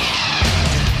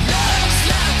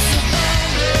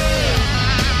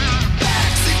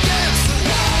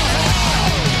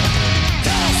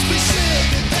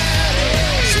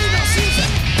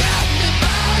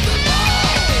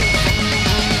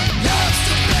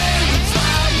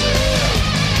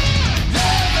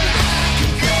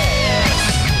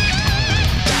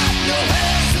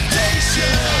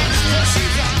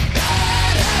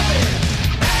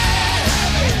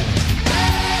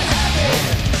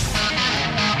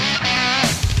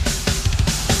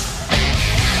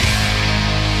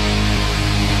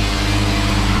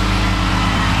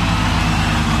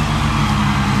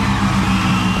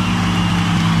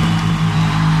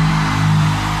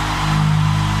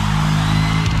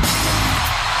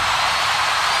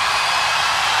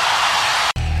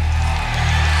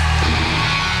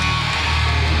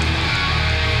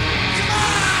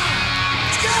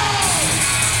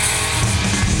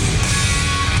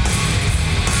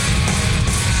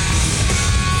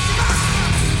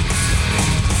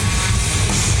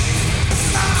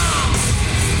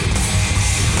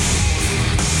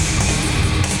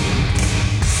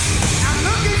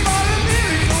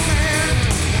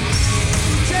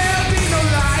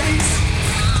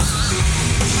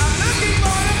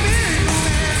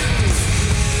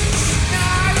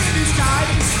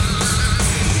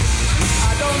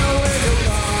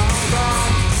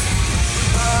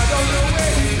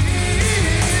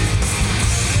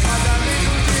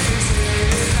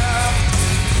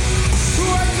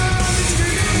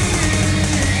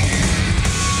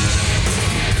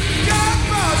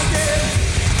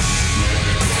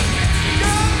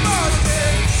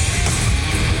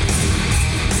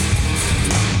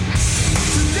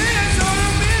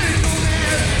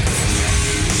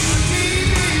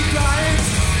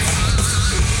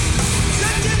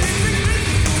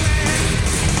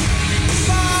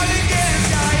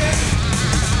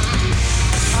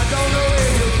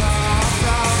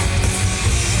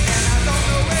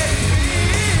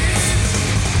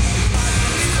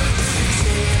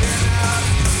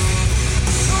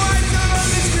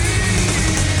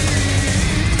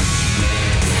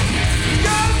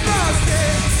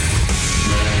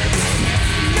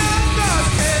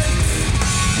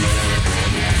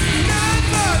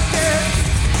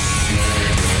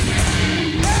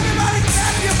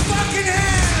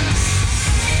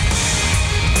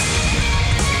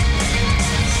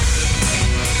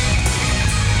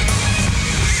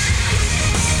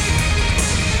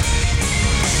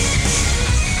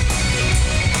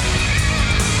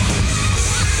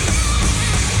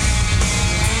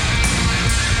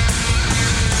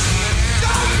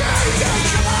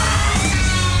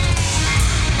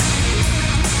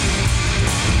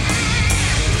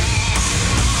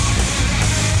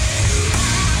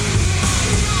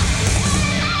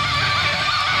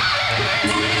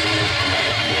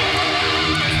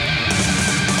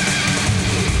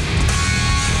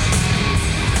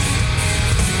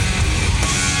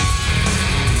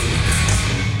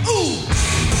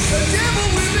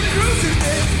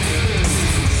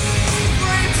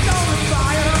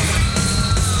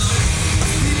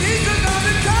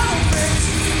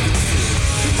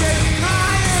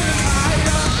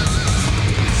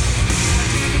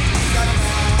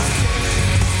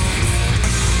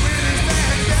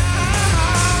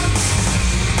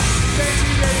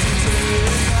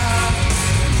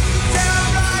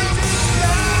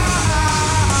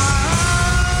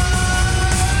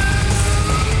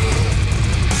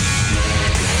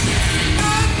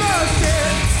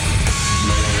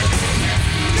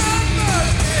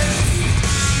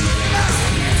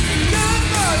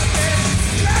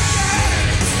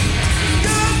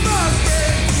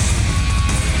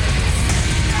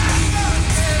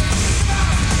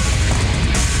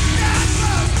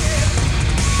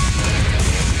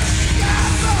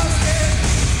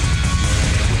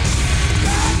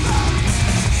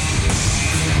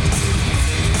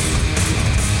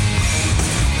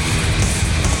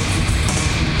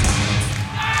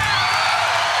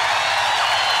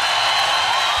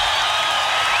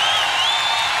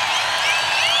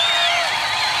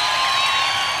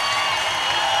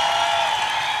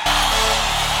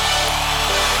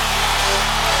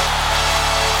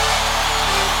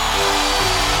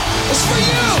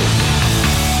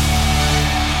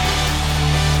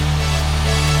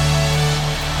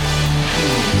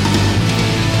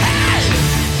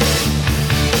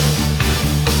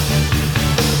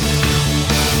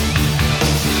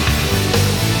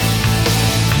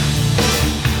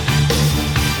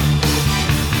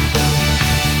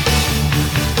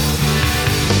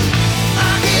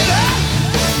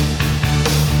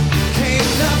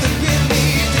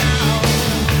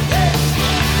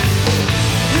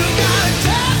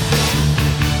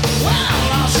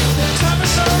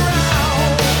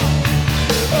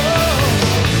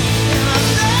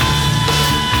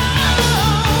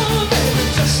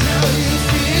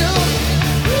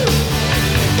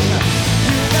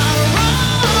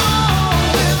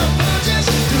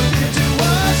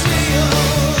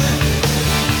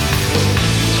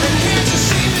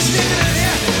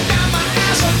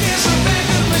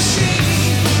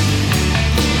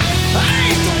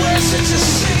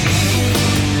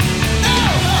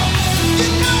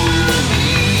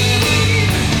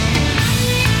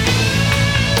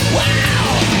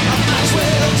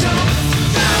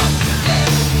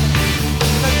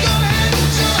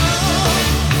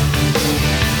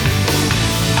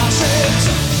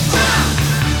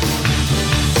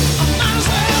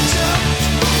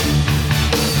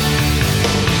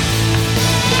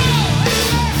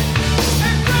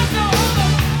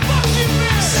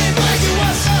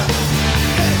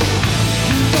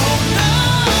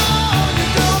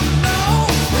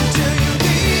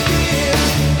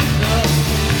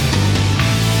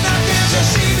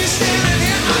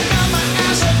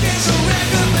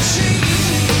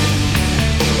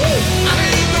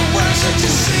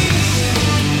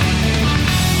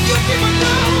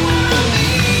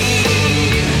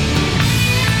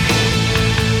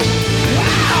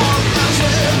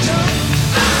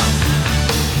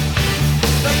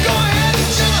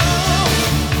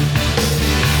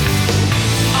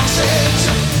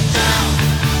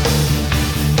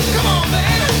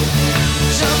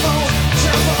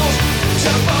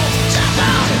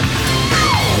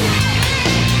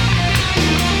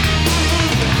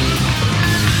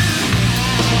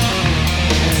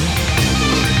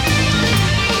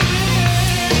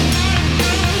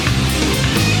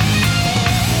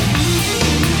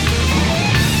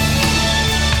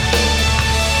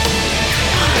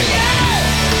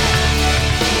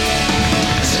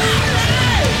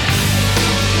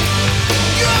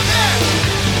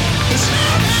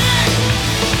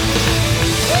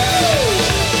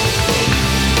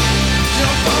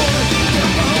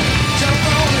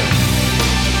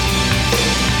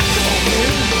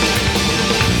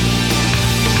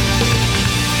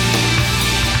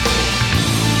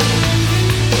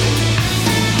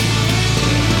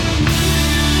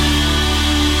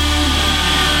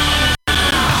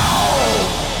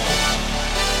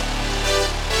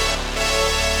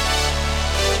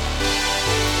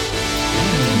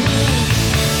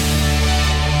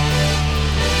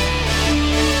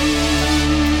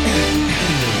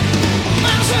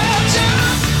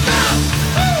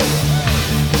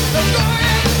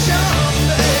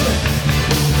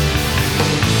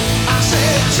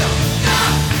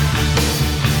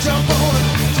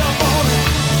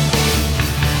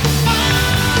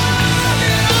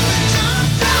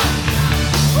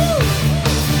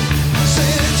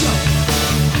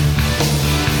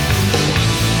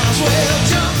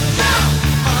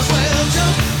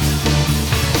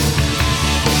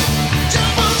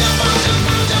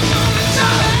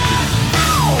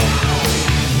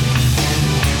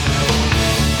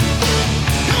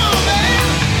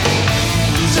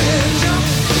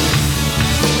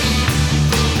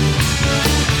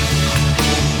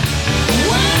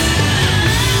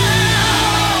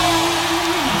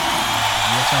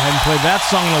 Haven't played that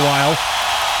song in a while.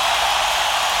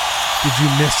 Did you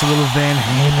miss a little Van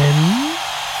Halen?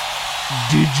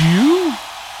 Did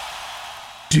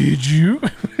you?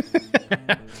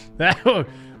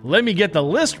 Let me get the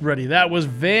list ready. That was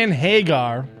Van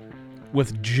Hagar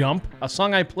with Jump, a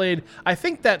song I played. I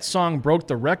think that song broke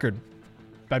the record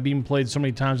by being played so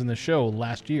many times in the show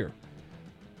last year.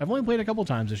 I've only played a couple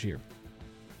times this year.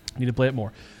 Need to play it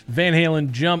more. Van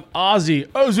Halen, Jump, Ozzy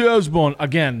Osbourne,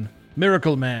 again,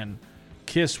 Miracle Man,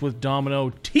 Kiss with Domino,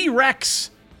 T-Rex,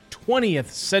 20th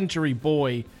Century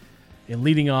Boy, and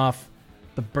leading off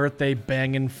the birthday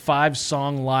banging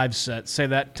 5-song live set. Say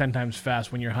that 10 times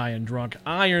fast when you're high and drunk.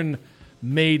 Iron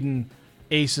Maiden,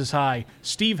 Aces High.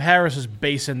 Steve Harris's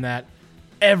bass in that.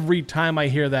 Every time I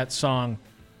hear that song,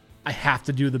 I have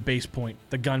to do the bass point,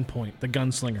 the gun point, the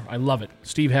gunslinger. I love it.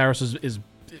 Steve Harris is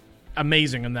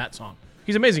amazing in that song.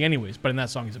 He's amazing anyways, but in that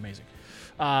song he's amazing.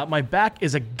 My back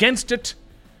is against it,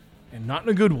 and not in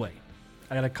a good way.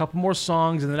 I got a couple more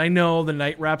songs, and then I know the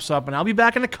night wraps up, and I'll be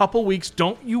back in a couple weeks.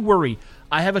 Don't you worry.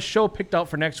 I have a show picked out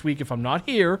for next week. If I'm not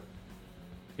here,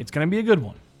 it's going to be a good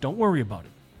one. Don't worry about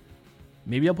it.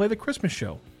 Maybe I'll play the Christmas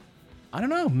show. I don't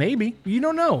know. Maybe. You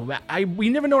don't know. We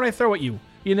never know what I throw at you.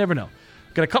 You never know.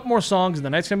 Got a couple more songs, and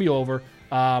the night's going to be over.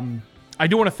 I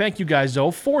do want to thank you guys, though,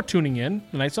 for tuning in.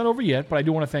 The night's not over yet, but I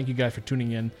do want to thank you guys for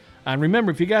tuning in. And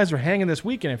remember, if you guys are hanging this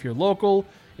weekend, if you're local,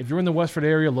 if you're in the Westford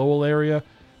area, Lowell area,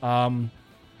 go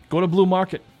to Blue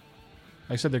Market.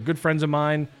 Like I said, they're good friends of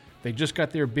mine. They just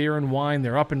got their beer and wine.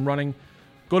 They're up and running.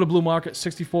 Go to Blue Market,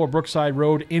 64 Brookside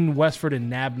Road in Westford in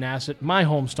Nabnasset, my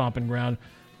home stomping ground.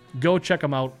 Go check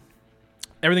them out.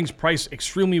 Everything's priced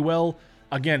extremely well.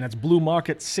 Again, that's Blue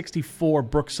Market, 64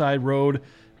 Brookside Road.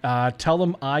 Tell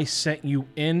them I sent you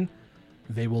in.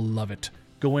 They will love it.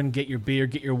 Go in, get your beer,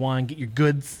 get your wine, get your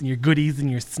goods, and your goodies, and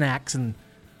your snacks, and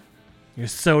your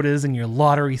sodas, and your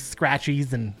lottery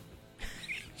scratchies, and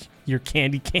your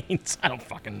candy canes. I don't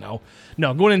fucking know.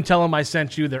 No, go in and tell them I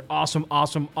sent you. They're awesome,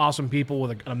 awesome, awesome people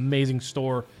with an amazing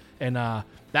store. And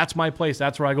that's my place.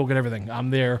 That's where I go get everything.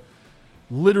 I'm there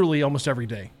literally almost every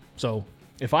day. So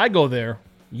if I go there,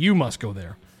 you must go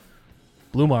there.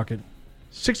 Blue Market,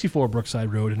 64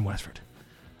 Brookside Road in Westford.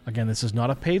 Again, this is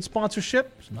not a paid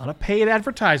sponsorship. It's not a paid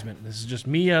advertisement. This is just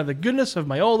me out of the goodness of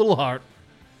my own little heart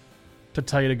to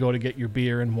tell you to go to get your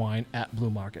beer and wine at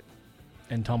Blue Market.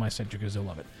 And tell them I sent you because they'll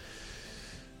love it.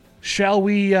 Shall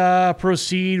we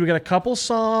proceed? We got a couple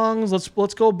songs.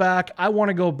 Let's go back. I want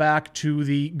to go back to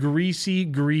the greasy,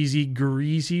 greasy,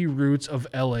 greasy roots of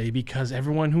LA because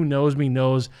everyone who knows me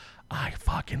knows I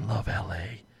fucking love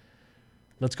LA.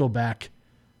 Let's go back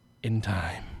in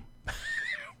time.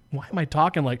 Why am I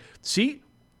talking like... See?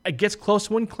 It gets close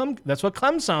when Clem... That's what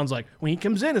Clem sounds like. When he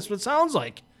comes in, it's what it sounds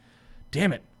like.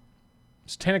 Damn it.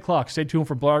 It's 10 o'clock. Stay tuned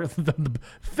for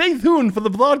Stay tuned for the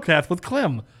broadcast with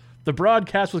Clem. The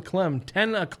broadcast with Clem,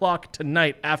 10 o'clock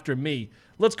tonight after me.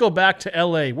 Let's go back to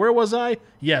L.A. Where was I?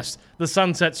 Yes, the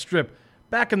Sunset Strip.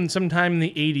 Back in sometime in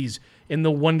the 80s in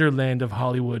the wonderland of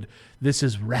Hollywood. This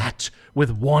is Rat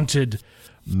with Wanted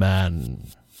Man.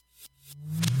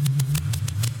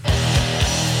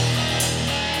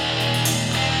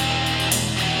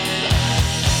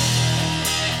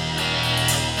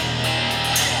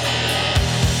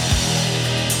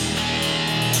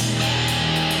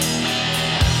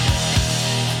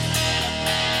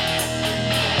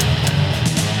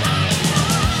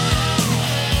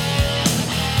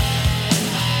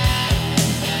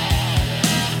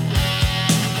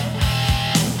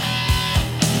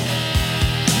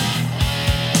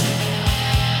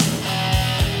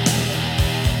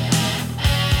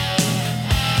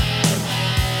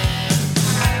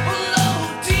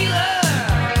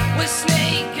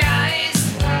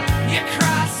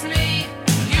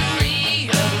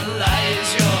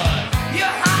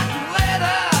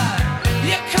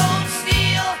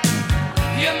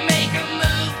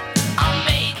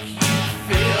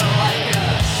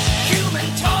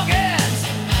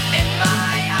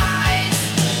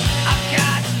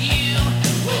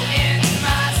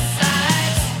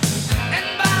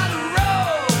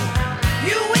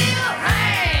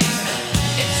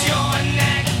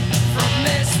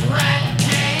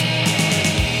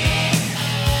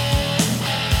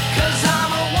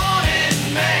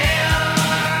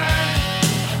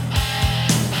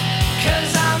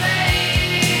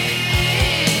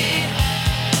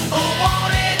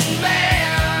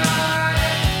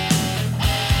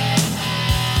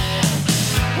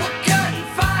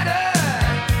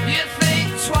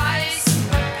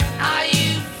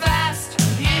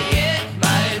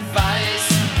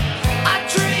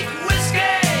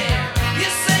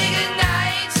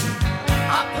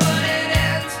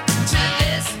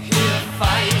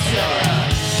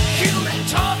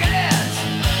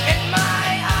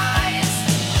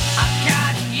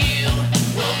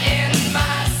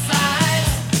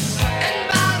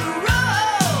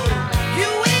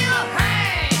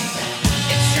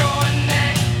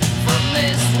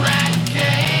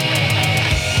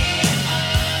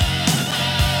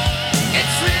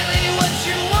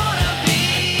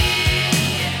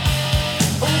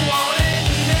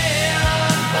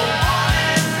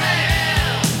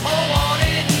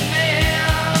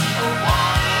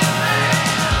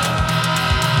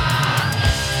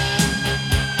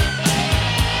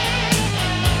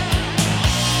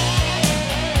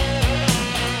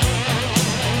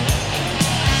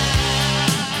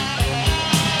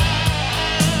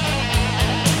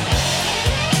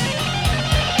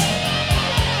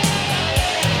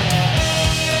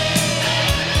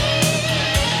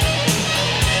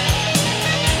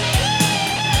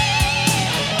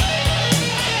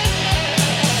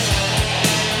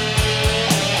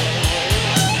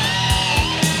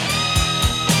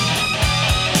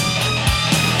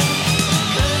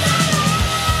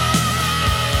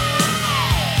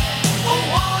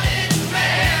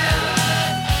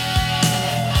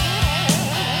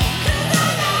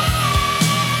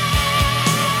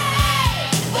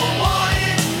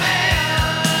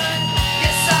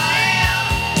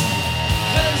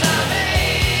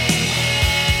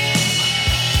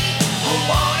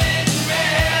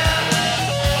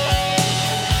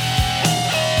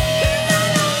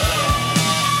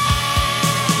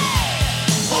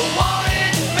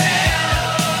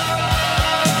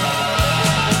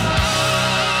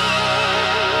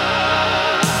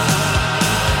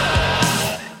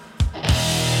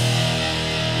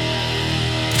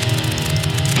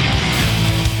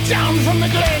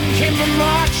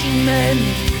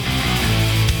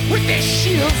 men with their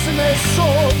shields and their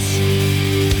swords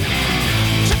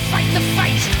to fight the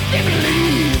fight they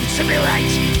believe to be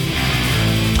right.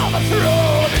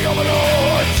 Overthrow the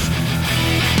overlords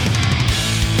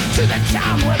to the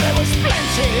town where there was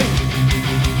plenty.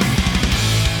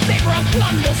 They brought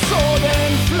plunder, sword,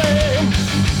 and flame.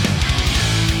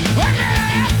 When they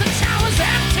left, the town was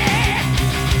empty.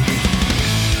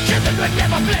 Children would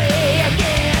never play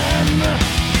again.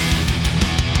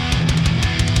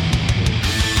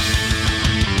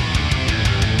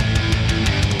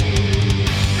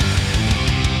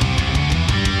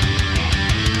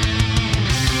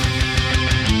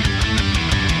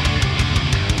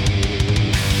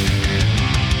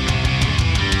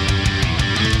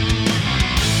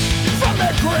 From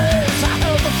their graves I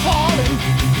heard the falling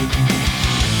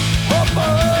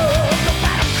above the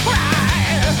battle cry.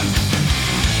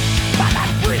 By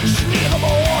that bridge near the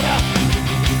border,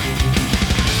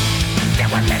 there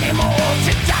were many more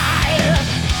to die.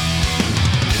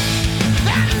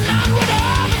 Then onward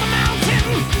over the mountain,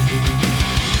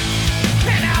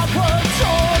 and outward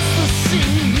towards the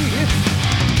sea.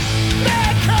 They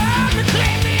come to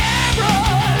claim the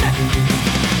emerald.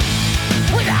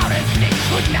 Without it, they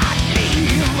could not leave.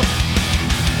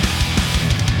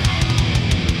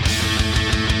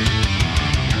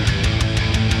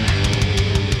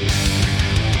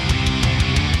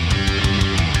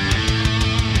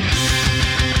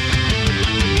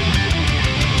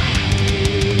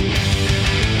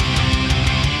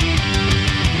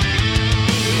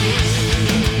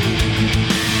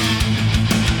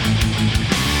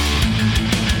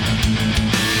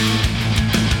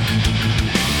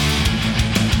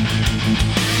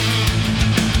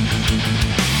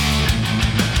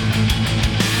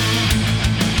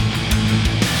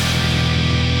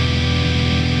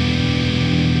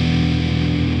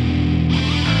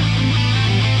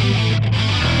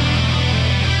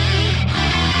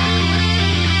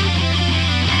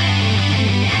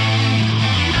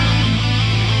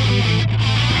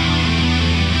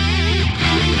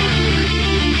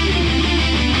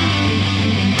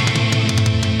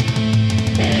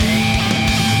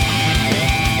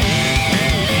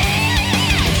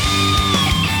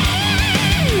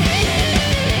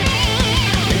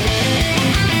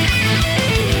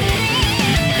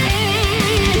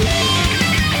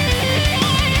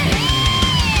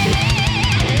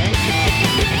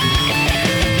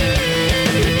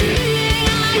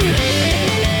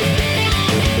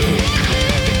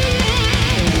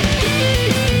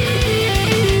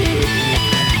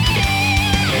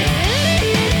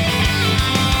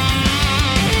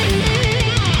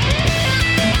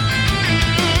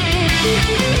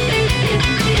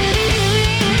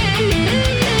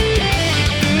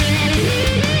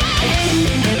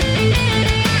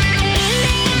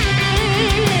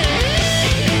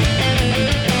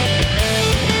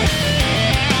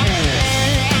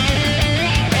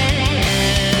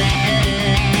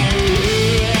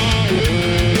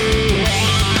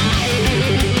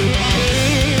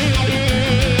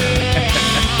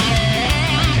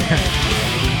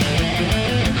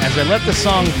 As I let the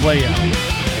song play out,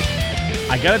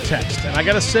 I got a text, and I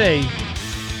got to say,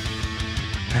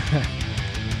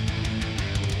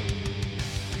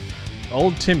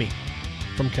 old Timmy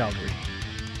from Calgary.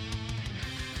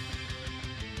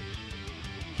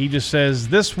 He just says,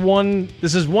 this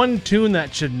is one tune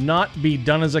that should not be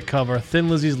done as a cover. Thin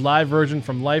Lizzy's live version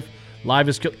from Life. Live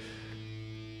is killed.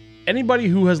 Anybody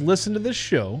who has listened to this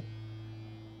show,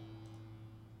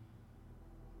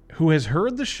 who has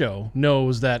heard the show,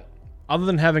 knows that other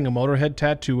than having a Motorhead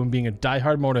tattoo and being a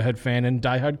diehard Motorhead fan and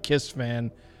diehard Kiss fan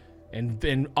and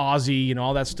Ozzy and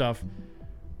all that stuff,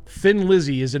 Thin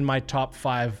Lizzy is in my top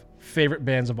 5 favorite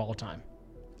bands of all time.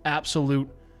 Absolute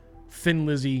Thin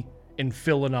Lizzy and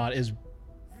Phil Lynott is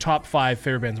top 5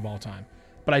 favorite bands of all time.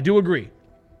 But I do agree.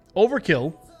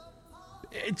 Overkill,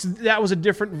 that was a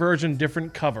different version,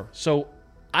 different cover. So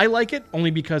I like it only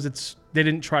because they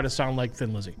didn't try to sound like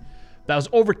Thin Lizzy. That was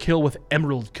Overkill with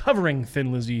Emerald covering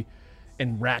Thin Lizzy,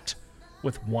 and Rat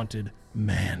with Wanted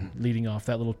Man, leading off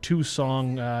that little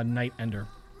 2-song night ender.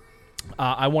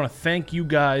 I want to thank you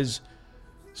guys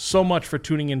so much for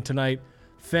tuning in tonight.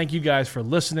 Thank you guys for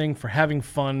listening, for having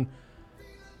fun.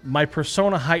 My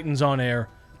persona heightens on air.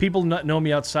 People not know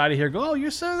me outside of here go, oh,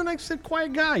 you're such a nice,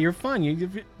 quiet guy. You're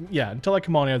fun. Yeah, until I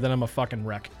come on air, then I'm a fucking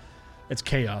wreck. It's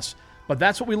chaos. But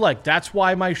that's what we like. That's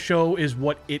why my show is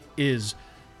what it is.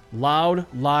 Loud,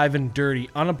 live, and dirty.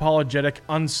 Unapologetic,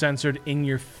 uncensored, in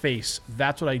your face.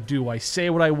 That's what I do. I say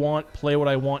what I want, play what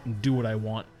I want, and do what I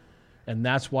want. And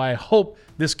that's why I hope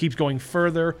this keeps going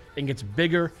further and gets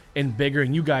bigger and bigger.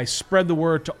 And you guys spread the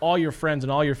word to all your friends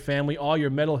and all your family, all your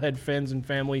metalhead friends and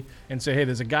family, and say, hey,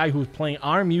 there's a guy who's playing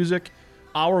our music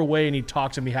our way, and he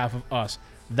talks on behalf of us.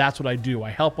 That's what I do.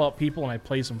 I help out people, and I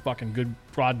play some fucking good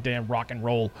goddamn rock and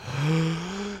roll.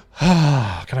 Can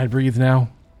I breathe now?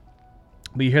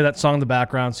 But you hear that song in the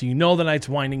background, so you know the night's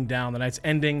winding down, the night's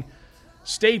ending.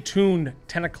 Stay tuned,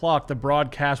 10 o'clock, the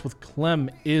broadcast with Clem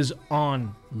is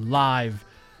on live.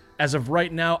 As of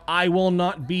right now, I will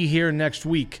not be here next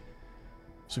week.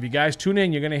 So if you guys tune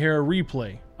in, you're going to hear a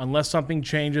replay, unless something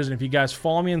changes. And if you guys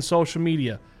follow me on social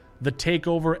media, the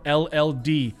TakeOver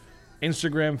LLD,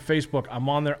 Instagram, Facebook, I'm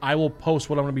on there. I will post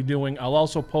what I'm going to be doing. I'll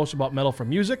also post about Metal for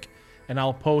Music, and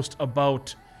I'll post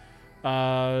about...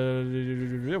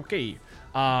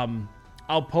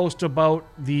 I'll post about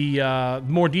the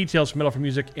more details from Metal for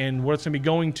Music and what it's going to be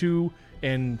going to,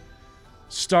 and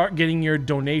start getting your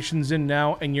donations in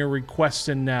now and your requests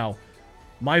in now.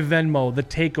 My Venmo, the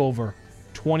TakeOver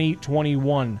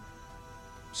 2021.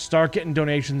 Start getting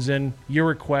donations in, your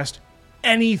request,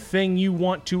 anything you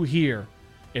want to hear.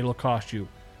 It'll cost you.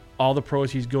 All the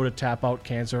proceeds go to Tap Out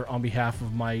Cancer on behalf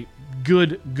of my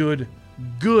good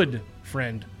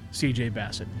friend, CJ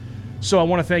Bassett. So I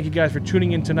want to thank you guys for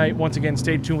tuning in tonight. Once again,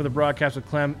 stay tuned with the broadcast with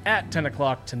Clem at 10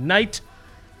 o'clock tonight.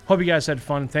 Hope you guys had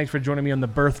fun. Thanks for joining me on the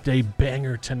birthday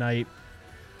banger tonight.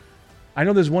 I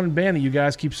know there's one band that you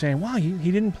guys keep saying, wow,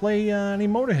 he didn't play any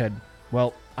Motorhead.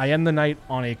 Well, I end the night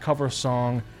on a cover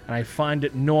song, and I find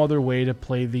it no other way to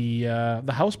play the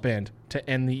house band to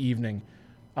end the evening.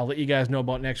 I'll let you guys know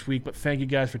about next week, but thank you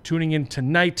guys for tuning in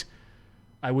tonight.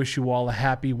 I wish you all a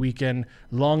happy weekend.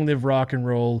 Long live rock and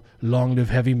roll. Long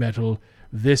live heavy metal.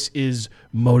 This is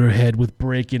Motorhead with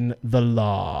Breaking the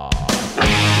Law. There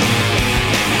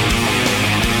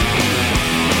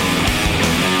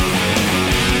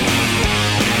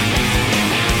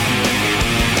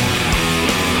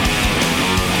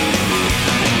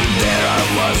I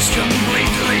was,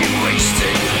 completely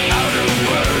wasted, out of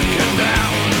work and down.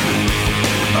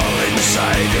 All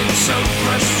inside, it's so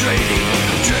frustrating.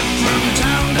 Trip from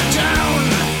town to town.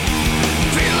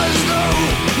 Feel as though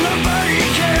nobody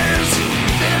cares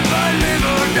if I live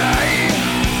or die.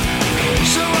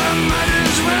 So I might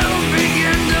as well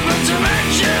begin to put some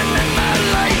action in my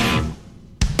life.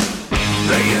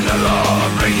 Breaking the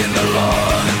law, breaking the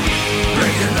law.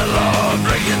 Breaking the law,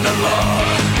 breaking the law.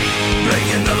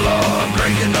 Breaking the law,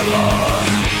 breaking the law.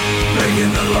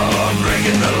 Breaking the law,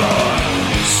 breaking the law.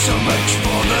 So much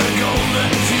for the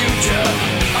golden future,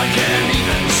 I can't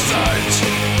even start.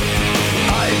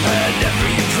 I've had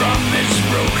every promise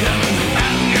broken,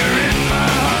 anger in my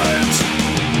heart.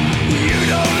 You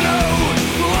don't know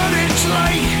what it's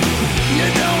like, you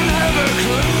don't have a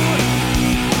clue.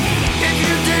 If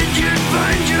you did, you'd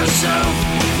find yourself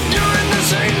doing the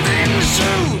same things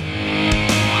too.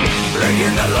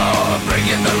 Breaking the law,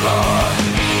 breaking the law.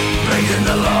 Breaking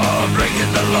the law, breaking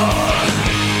the law.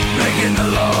 Breaking the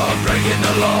law, breaking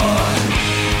the law.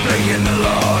 Breaking the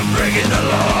law, breaking the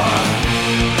law.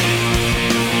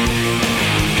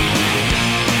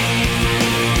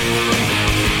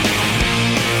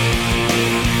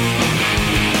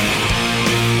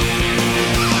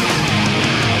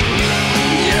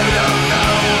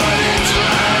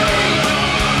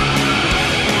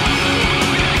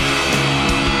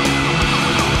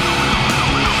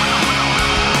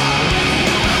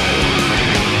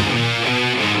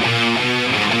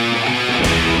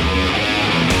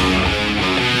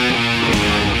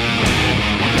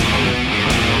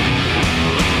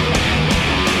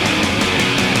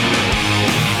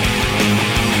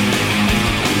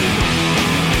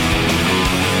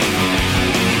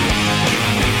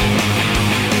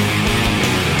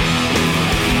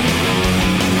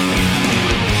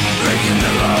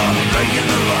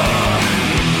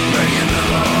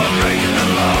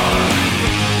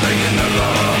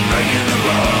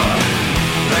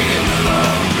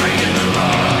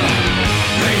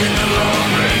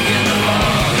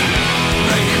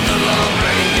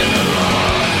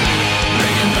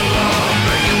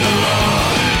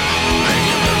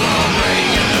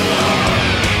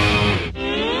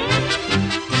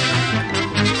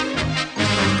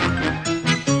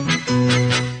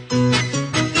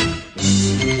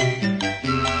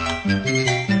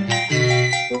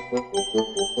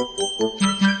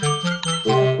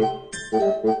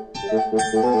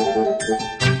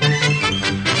 Thank you.